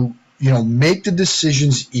want to, make the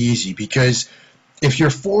decisions easy, because if you're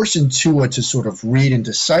forcing Tua to sort of read and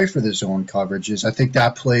decipher the zone coverages, I think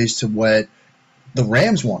that plays to what the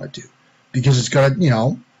Rams want to do, because it's going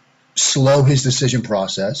to, slow his decision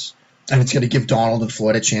process, and it's going to give Donald and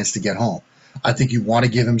Floyd a chance to get home. I think you want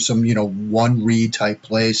to give him some, one read type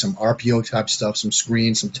plays, some RPO type stuff, some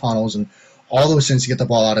screens, some tunnels, and all those things to get the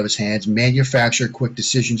ball out of his hands, manufacture quick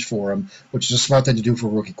decisions for him, which is a smart thing to do for a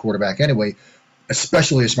rookie quarterback anyway,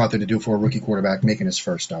 especially a smart thing to do for a rookie quarterback making his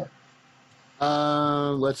first start.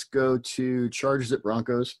 Let's go to Chargers at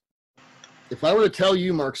Broncos. If I were to tell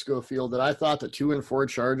you, Mark Schofield, that I thought the 2-4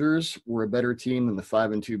 Chargers were a better team than the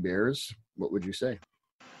 5-2 Bears, what would you say?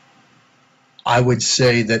 I would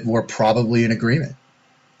say that we're probably in agreement.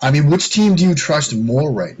 I mean, which team do you trust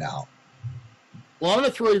more right now? Well, I'm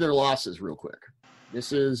going to throw you their losses real quick.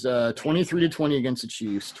 This is 23-20 against the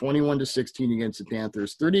Chiefs, 21-16 against the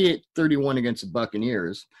Panthers, 38-31 against the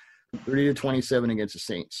Buccaneers, 30-27 against the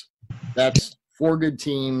Saints. That's four good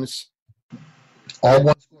teams. All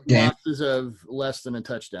one score games. Losses of less than a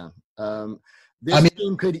touchdown. This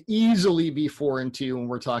team could easily be 4-2 when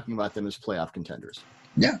we're talking about them as playoff contenders.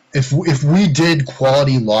 Yeah, if we did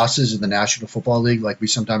quality losses in the National Football League like we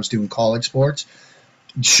sometimes do in college sports,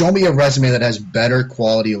 show me a resume that has better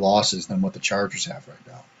quality losses than what the Chargers have right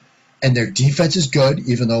now. And their defense is good,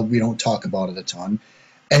 even though we don't talk about it a ton.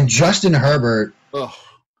 And Justin Herbert,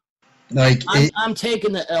 I'm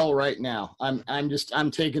taking the L right now. I'm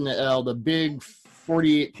taking the L, the big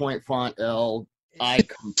 48-point font L. I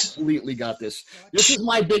completely got this. This is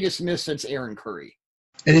my biggest miss since Aaron Curry.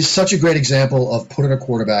 It is such a great example of putting a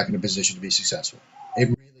quarterback in a position to be successful. It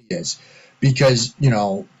really is. Because,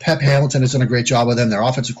 Pep Hamilton has done a great job with them. Their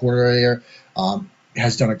offensive coordinator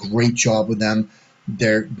has done a great job with them.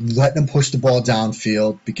 They're letting him push the ball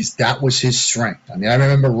downfield because that was his strength. I mean, I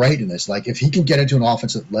remember writing this. Like, if he can get into an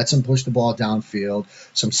offense that lets him push the ball downfield,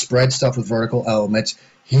 some spread stuff with vertical elements,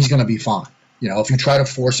 he's going to be fine. If you try to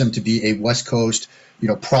force him to be a West Coast,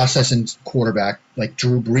 processing quarterback like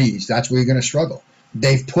Drew Brees, that's where you're going to struggle.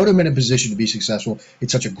 They've put him in a position to be successful.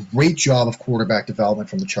 It's such a great job of quarterback development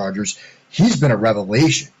from the Chargers. He's been a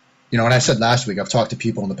revelation. And I said last week, I've talked to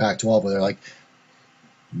people in the Pac-12 where they're like,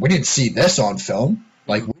 we didn't see this on film.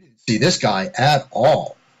 Like, we didn't see this guy at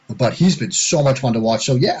all. But he's been so much fun to watch.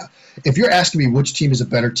 So, yeah, if you're asking me which team is a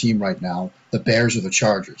better team right now, the Bears or the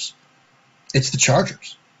Chargers, it's the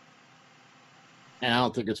Chargers. And I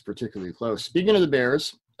don't think it's particularly close. Speaking of the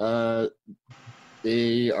Bears,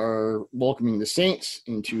 they are welcoming the Saints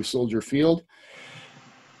into Soldier Field.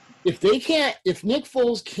 If Nick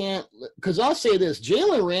Foles can't, because I'll say this,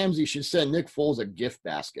 Jalen Ramsey should send Nick Foles a gift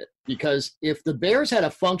basket, because if the Bears had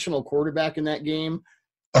a functional quarterback in that game,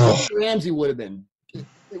 Ramsey would have been,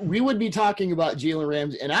 we would be talking about Jalen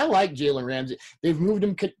Ramsey, and I like Jalen Ramsey. They've moved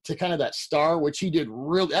him to kind of that star, which he did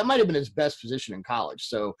that might have been his best position in college.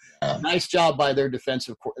 So nice job by their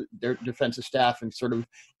defensive staff and sort of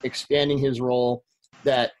expanding his role.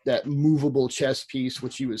 That movable chess piece,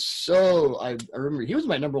 which he was I remember he was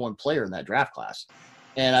my number one player in that draft class.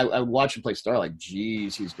 And I would watch him play star, like,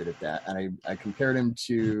 geez, he's good at that. And I compared him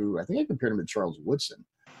to, I think I compared him to Charles Woodson.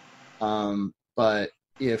 But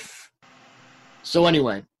if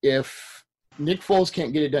Nick Foles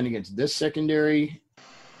can't get it done against this secondary.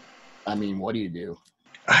 I mean, what do you do?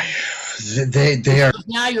 They are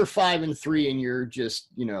now. You're 5-3, and you're just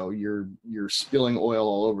you're spilling oil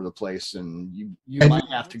all over the place, and you might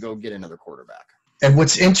have to go get another quarterback. And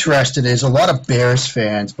what's interesting is a lot of Bears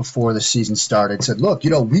fans before the season started said, "Look,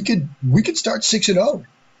 we could start 6-0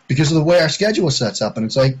 because of the way our schedule sets up." And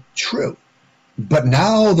it's like, true, but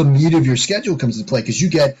now the meat of your schedule comes into play because you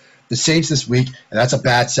get the Saints this week, and that's a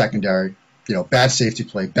bad secondary. Bad safety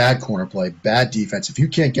play, bad corner play, bad defense. If you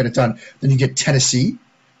can't get it done, then you get Tennessee.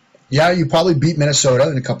 Yeah, you probably beat Minnesota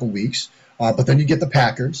in a couple weeks, but then you get the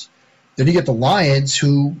Packers. Then you get the Lions,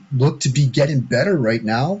 who look to be getting better right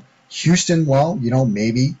now. Houston, well,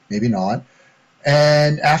 maybe not.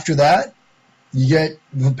 And after that, you get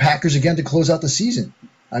the Packers again to close out the season.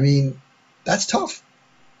 I mean, that's tough.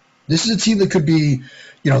 This is a team that could be,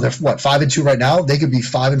 they're 5-2 right now. They could be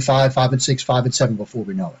 5-5, 5-6, 5-7 before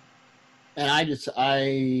we know it. And I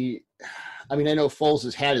know Foles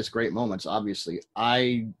has had his great moments, obviously.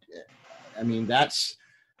 I mean, that's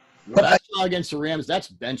what I saw against the Rams. That's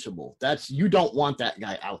benchable. You don't want that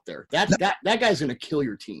guy out there. That guy's going to kill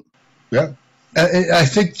your team. Yeah. I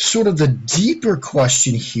think sort of the deeper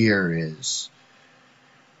question here is,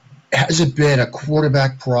 has it been a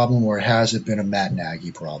quarterback problem or has it been a Matt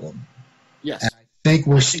Nagy problem? Yes. And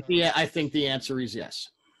I think the answer is yes.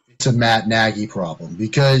 It's a Matt Nagy problem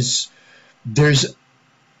because there's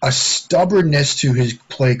a stubbornness to his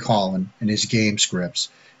play calling and his game scripts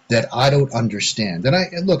that I don't understand. And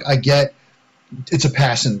I get it's a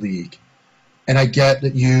passing league, and I get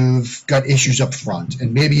that you've got issues up front,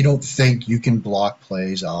 and maybe you don't think you can block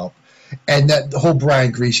plays up, and that the whole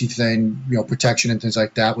Brian Greasy thing, protection and things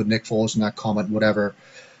like that with Nick Foles and that comment, whatever.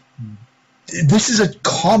 This is a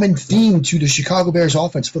common theme to the Chicago Bears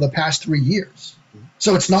offense for the past 3 years.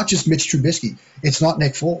 So it's not just Mitch Trubisky. It's not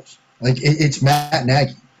Nick Foles. It's Matt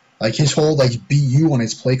Nagy. His whole BU on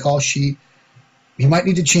his play call sheet, he might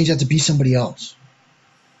need to change that to be somebody else.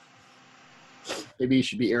 Maybe he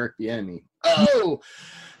should be Eric Bieniemy. Oh,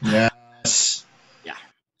 yes, yeah.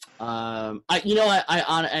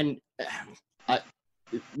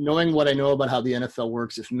 Knowing what I know about how the NFL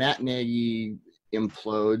works, if Matt Nagy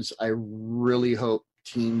implodes, I really hope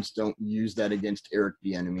teams don't use that against Eric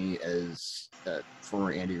Bieniemy as a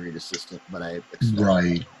former Andy Reid assistant. But I expect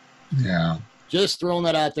right. Yeah. Just throwing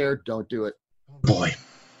that out there. Don't do it. Boy.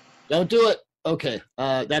 Don't do it. Okay.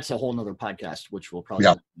 That's a whole nother podcast, which we'll probably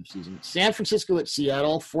do next season. San Francisco at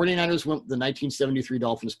Seattle. 49ers went with the 1973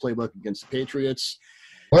 Dolphins playbook against the Patriots.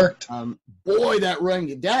 Worked. Boy, that run.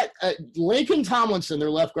 Laken Tomlinson, their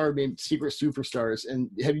left guard, being secret superstars. And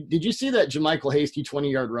did you see that JaMychal Hasty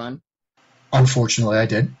 20-yard run? Unfortunately, I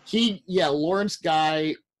did. Lawrence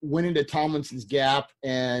Guy went into Tomlinson's gap,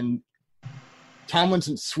 and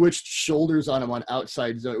Tomlinson switched shoulders on him on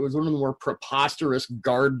outside zone. It was one of the more preposterous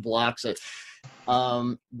guard blocks.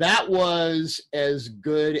 That was as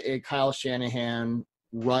good a Kyle Shanahan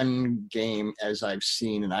run game as I've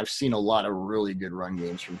seen, and I've seen a lot of really good run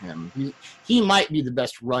games from him. He might be the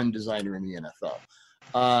best run designer in the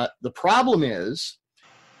NFL. The problem is,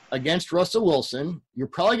 against Russell Wilson, you're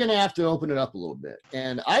probably going to have to open it up a little bit.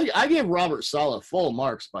 And I gave Robert Saleh full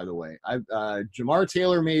marks, by the way. Jamar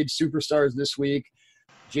Taylor made superstars this week.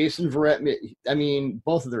 Jason Verrett,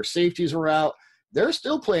 both of their safeties were out. They're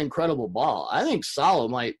still playing incredible ball. I think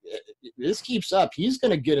Saleh might – this keeps up. He's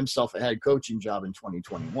going to get himself a head coaching job in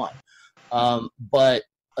 2021. But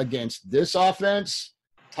against this offense,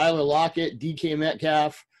 Tyler Lockett, DK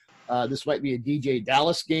Metcalf, this might be a DJ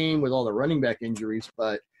Dallas game with all the running back injuries,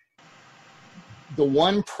 but – the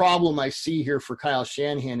one problem I see here for Kyle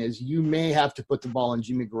Shanahan is you may have to put the ball in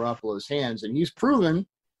Jimmy Garoppolo's hands, and he's proven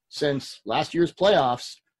since last year's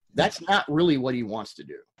playoffs that's not really what he wants to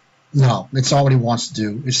do. No, it's not what he wants to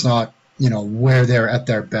do. It's not, where they're at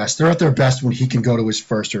their best. They're at their best when he can go to his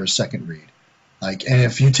first or his second read. And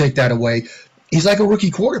if you take that away, he's like a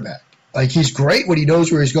rookie quarterback. He's great when he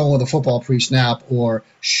knows where he's going with the football pre-snap or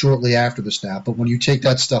shortly after the snap, but when you take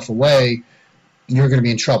that stuff away, you're going to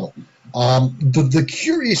be in trouble. The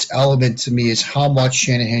curious element to me is how much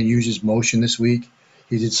Shanahan uses motion this week.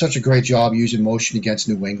 He did such a great job using motion against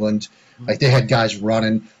New England. They had guys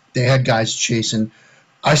running. They had guys chasing.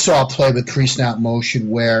 I saw a play with pre-snap motion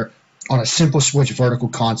where on a simple switch vertical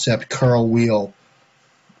concept, curl wheel,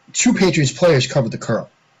 2 Patriots players covered the curl,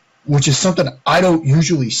 which is something I don't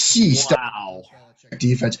usually see. Wow.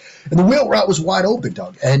 Defense. And the wheel route was wide open,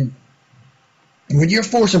 Doug. And when you're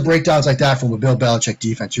forcing breakdowns like that from a Bill Belichick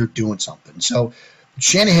defense, you're doing something. So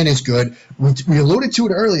Shanahan is good. We alluded to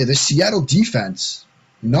it earlier. The Seattle defense,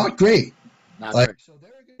 not great. So they're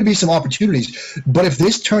going to be some opportunities. But if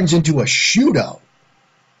this turns into a shootout,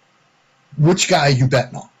 which guy are you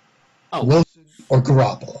betting on? Oh, Wilson or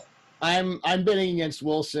Garoppolo? I'm betting against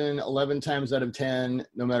Wilson 11 times out of 10,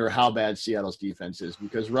 no matter how bad Seattle's defense is,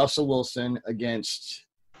 because Russell Wilson against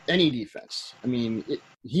any defense. I mean,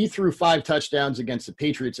 he threw 5 touchdowns against the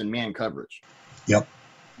Patriots in man coverage. Yep.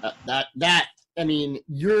 I mean,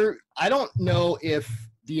 I don't know if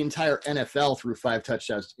the entire NFL threw 5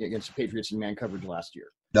 touchdowns against the Patriots in man coverage last year.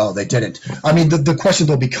 No, they didn't. I mean, the question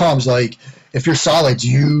though becomes, like, if you're solid, do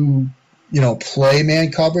you play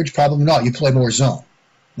man coverage? Probably not. You play more zone.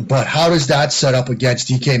 But how does that set up against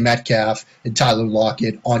DK Metcalf and Tyler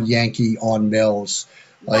Lockett on Yankee, on Mills?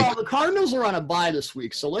 Well, the Cardinals are on a bye this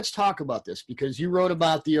week, so let's talk about this, because you wrote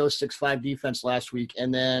about the 065 defense last week,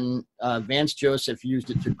 and then Vance Joseph used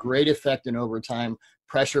it to great effect in overtime,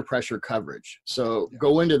 pressure coverage. So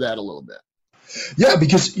go into that a little bit. Yeah,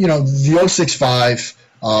 because, the 065,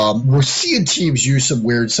 we're seeing teams use some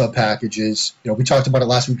weird sub-packages. We talked about it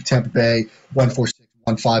last week with Tampa Bay, 146,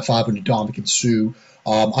 155 under Dominican Sue.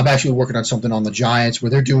 I'm actually working on something on the Giants where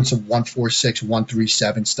they're doing some 146,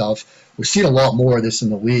 137 stuff. We're seeing a lot more of this in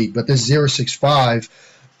the league. But this 065,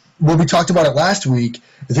 when we talked about it last week,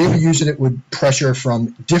 they were using it with pressure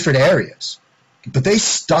from different areas. But they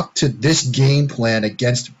stuck to this game plan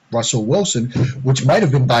against Russell Wilson, which might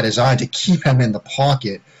have been by design to keep him in the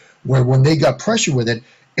pocket, where when they got pressure with it,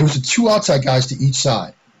 it was the 2 outside guys to each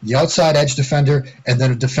side. The outside edge defender, and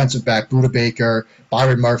then a defensive back, Budda Baker,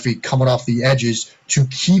 Byron Murphy, coming off the edges to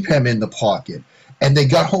keep him in the pocket. And they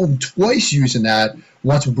got home twice using that,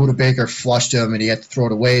 once when Budda Baker flushed him and he had to throw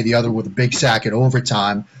it away, the other with a big sack at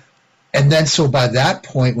overtime. And then so by that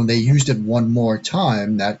point, when they used it one more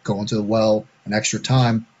time, that going to the well an extra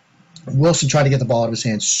time, Wilson tried to get the ball out of his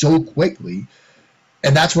hands so quickly,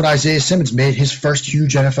 and that's when Isaiah Simmons made his first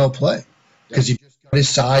huge NFL play, because he just got his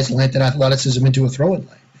size, length, and athleticism into a throwing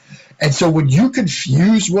lane. And so when you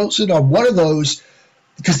confuse Wilson on one of those,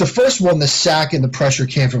 because the first one, the sack and the pressure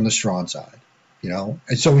came from the strong side, and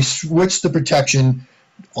so he switched the protection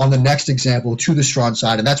on the next example to the strong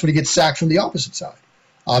side, and that's when he gets sacked from the opposite side.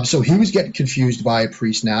 So he was getting confused by a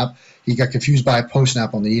pre-snap. He got confused by a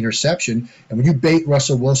post-snap on the interception. And when you bait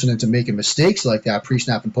Russell Wilson into making mistakes like that,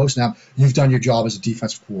 pre-snap and post-snap, you've done your job as a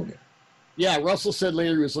defensive coordinator. Yeah, Russell said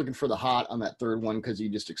later he was looking for the hot on that third one because he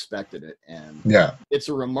just expected it. And it's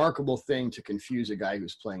a remarkable thing to confuse a guy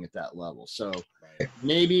who's playing at that level. So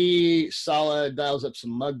maybe Saleh dials up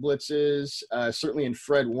some mug blitzes. Certainly in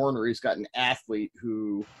Fred Warner, he's got an athlete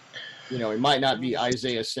who, he might not be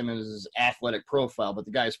Isaiah Simmons' athletic profile, but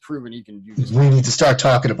the guy's proven he can do this. We need to start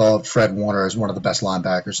talking about Fred Warner as one of the best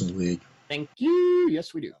linebackers in the league. Thank you.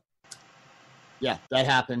 Yes, we do. Yeah, that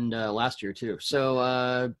happened last year, too.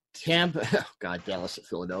 So, Tampa, Dallas at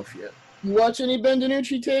Philadelphia. You watch any Ben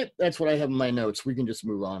DiNucci tape? That's what I have in my notes. We can just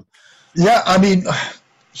move on. Yeah, I mean,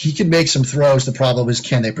 he can make some throws. The problem is,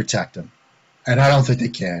 can they protect him? And I don't think they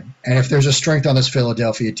can. And if there's a strength on this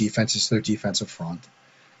Philadelphia defense, it's their defensive front.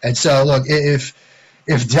 And so, look, if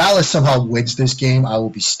Dallas somehow wins this game, I will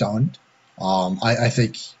be stunned. I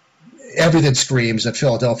think everything screams that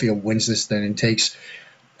Philadelphia wins this thing and takes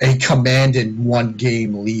a commanding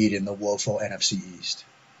 1-game lead in the woeful NFC East.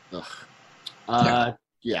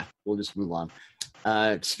 Yeah, we'll just move on.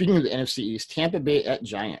 Speaking of the NFC East, Tampa Bay at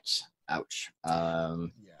Giants. Ouch.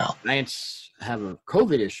 Giants have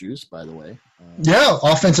COVID issues, by the way.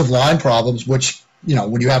 Offensive line problems, which,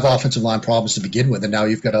 when you have offensive line problems to begin with, and now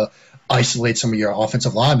you've got to isolate some of your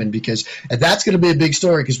offensive linemen, and that's going to be a big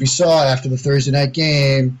story, because we saw after the Thursday night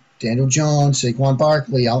game, Daniel Jones, Saquon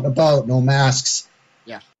Barkley, out and about, no masks.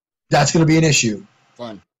 Yeah. That's going to be an issue.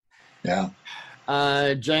 Fun. Yeah.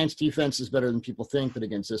 Giants defense is better than people think, but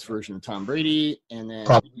against this version of Tom Brady. And then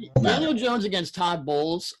Daniel Jones against Todd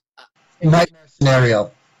Bowles. Nightmare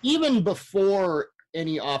scenario. Even before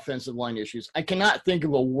any offensive line issues, I cannot think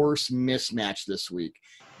of a worse mismatch this week.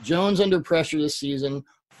 Jones under pressure this season,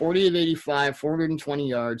 40 of 85, 420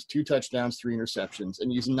 yards, 2 touchdowns, 3 interceptions,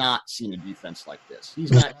 and he's not seen a defense like this.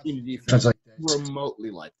 He's not seen a defense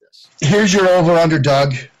remotely like this. Here's your over-under,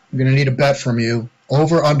 Doug. I'm going to need a bet from you.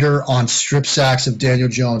 Over-under on strip sacks of Daniel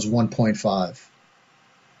Jones, 1.5.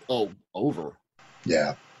 Oh, over.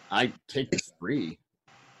 Yeah. I take the 3.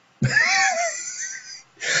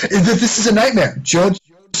 This is a nightmare. Jones.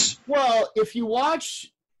 Well, if you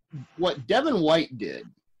watch what Devin White did,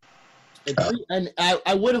 and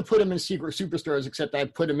I would have put him in secret superstars, except I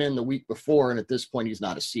put him in the week before, and at this point, he's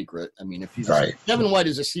not a secret. I mean, if Devin White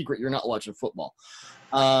is a secret, you're not watching football.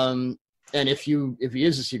 And if he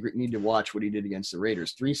is a secret, you need to watch what he did against the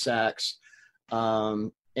Raiders. 3 sacks,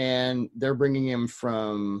 and they're bringing him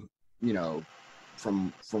from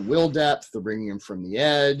from wheel depth. They're bringing him from the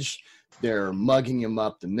edge. They're mugging him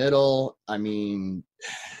up the middle. I mean,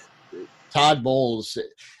 Todd Bowles,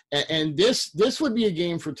 and this would be a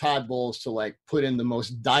game for Todd Bowles to like put in the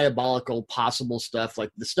most diabolical possible stuff,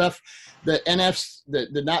 like the stuff, the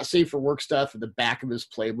not safe for work stuff at the back of his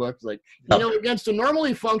playbook. Like, against a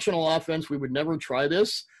normally functional offense, we would never try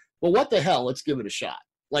this. But what the hell? Let's give it a shot.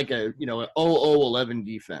 Like an 0-0-11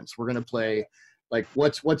 defense. We're gonna play like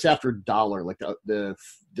what's after dollar, like the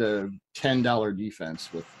 $10 defense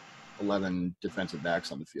with 11 defensive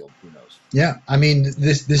backs on the field. Who knows? Yeah, I mean,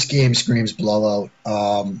 this game screams blowout.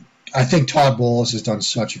 I think Todd Bowles has done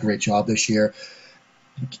such a great job this year.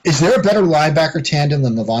 Is there a better linebacker tandem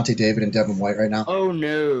than Levante David and Devin White right now? Oh,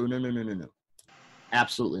 no.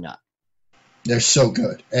 Absolutely not. They're so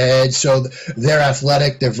good. And so they're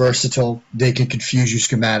athletic, they're versatile, they can confuse you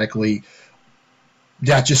schematically.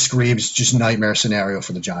 That just screams just nightmare scenario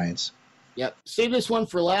for the Giants. Yep. Save this one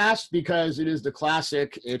for last because it is the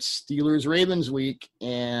classic. It's Steelers-Ravens week,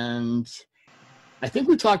 and I think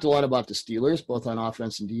we talked a lot about the Steelers, both on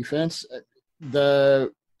offense and defense.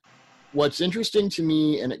 What's interesting to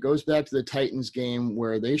me, and it goes back to the Titans game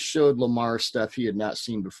where they showed Lamar stuff he had not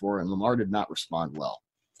seen before, and Lamar did not respond well.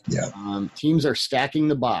 Yeah. Teams are stacking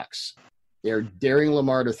the box. They're daring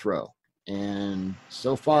Lamar to throw, and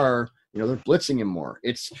so far – they're blitzing him more.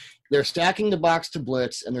 They're stacking the box to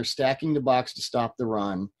blitz, and they're stacking the box to stop the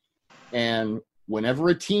run. And whenever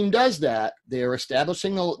a team does that, they are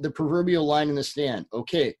establishing the proverbial line in the stand.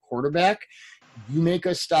 Okay, quarterback, you make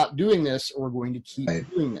us stop doing this, or we're going to keep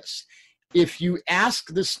doing this. If you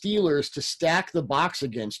ask the Steelers to stack the box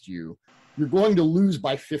against you, you're going to lose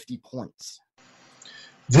by 50 points.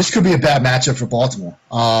 This could be a bad matchup for Baltimore.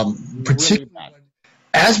 Particularly. Really,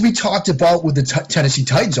 as we talked about with the Tennessee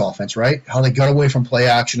Titans offense, right? How they got away from play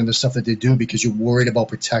action and the stuff that they do because you're worried about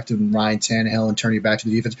protecting Ryan Tannehill and turning back to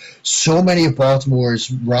the defense. So many of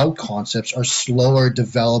Baltimore's route concepts are slower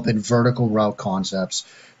developing vertical route concepts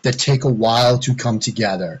that take a while to come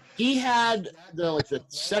together. He had the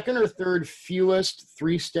second or third fewest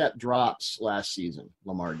 3-step drops last season,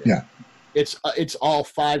 Lamar did. Yeah. It's all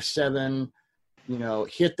 5-7,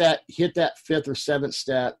 hit that fifth or seventh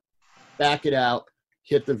step, back it out.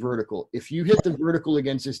 Hit the vertical. If you hit the vertical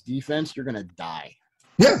against this defense, you're going to die.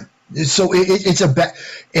 Yeah. So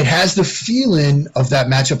it has the feeling of that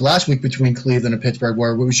matchup last week between Cleveland and Pittsburgh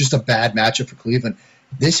where it was just a bad matchup for Cleveland.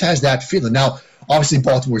 This has that feeling. Now, obviously,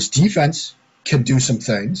 Baltimore's defense can do some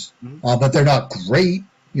things, but they're not great.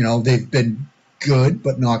 They've been good,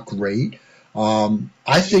 but not great.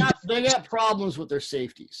 I think they got problems with their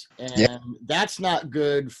safeties, and that's not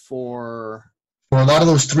good for a lot of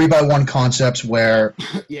those 3-by-1 concepts where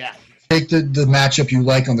take the matchup you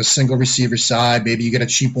like on the single receiver side. Maybe you get a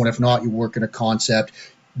cheap one. If not, you work in a concept.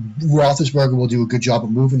 Roethlisberger will do a good job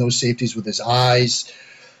of moving those safeties with his eyes.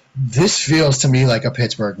 This feels to me like a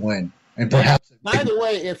Pittsburgh win. And perhaps. By the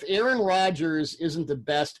way, if Aaron Rodgers isn't the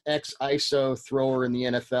best ex-ISO thrower in the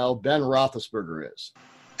NFL, Ben Roethlisberger is.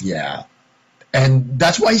 Yeah. And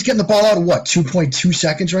that's why he's getting the ball out of 2.2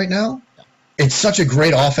 seconds right now? It's such a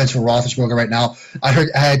great offense for Roethlisberger right now. I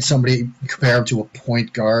had somebody compare him to a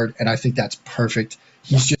point guard, and I think that's perfect.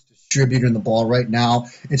 He's just distributing the ball right now.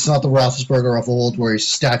 It's not the Roethlisberger of old where he's a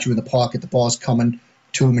statue in the pocket. The ball's coming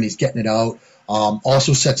to him, and he's getting it out.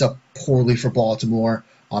 Also sets up poorly for Baltimore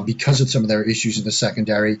because of some of their issues in the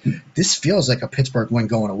secondary. This feels like a Pittsburgh win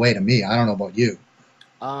going away to me. I don't know about you.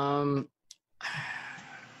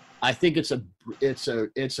 I think it's a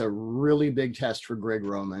really big test for Greg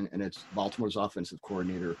Roman, and it's Baltimore's offensive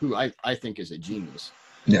coordinator, who I think is a genius.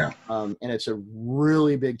 Yeah. And it's a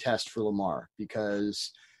really big test for Lamar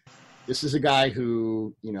because this is a guy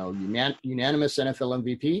who, unanimous NFL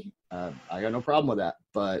MVP. I got no problem with that.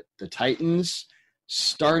 But the Titans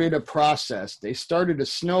started a process. They started a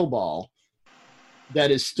snowball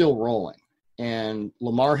that is still rolling, and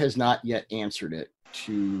Lamar has not yet answered it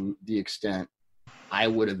to the extent I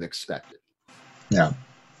would have expected. Yeah.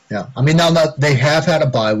 I mean, now that they have had a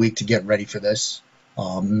bye week to get ready for this,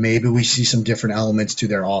 maybe we see some different elements to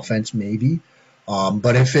their offense, maybe.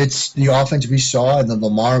 But if it's the offense we saw and the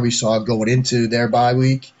Lamar we saw going into their bye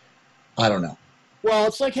week, I don't know. Well,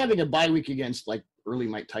 it's like having a bye week against early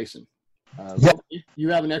Mike Tyson. You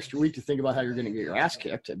have an extra week to think about how you're going to get your ass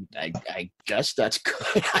kicked, and I guess that's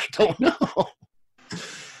good. I don't know.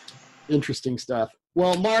 Interesting stuff.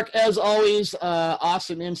 Well, Mark, as always,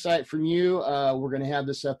 awesome insight from you. We're going to have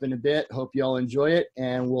this up in a bit. Hope you all enjoy it,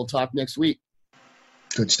 and we'll talk next week.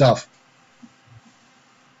 Good stuff.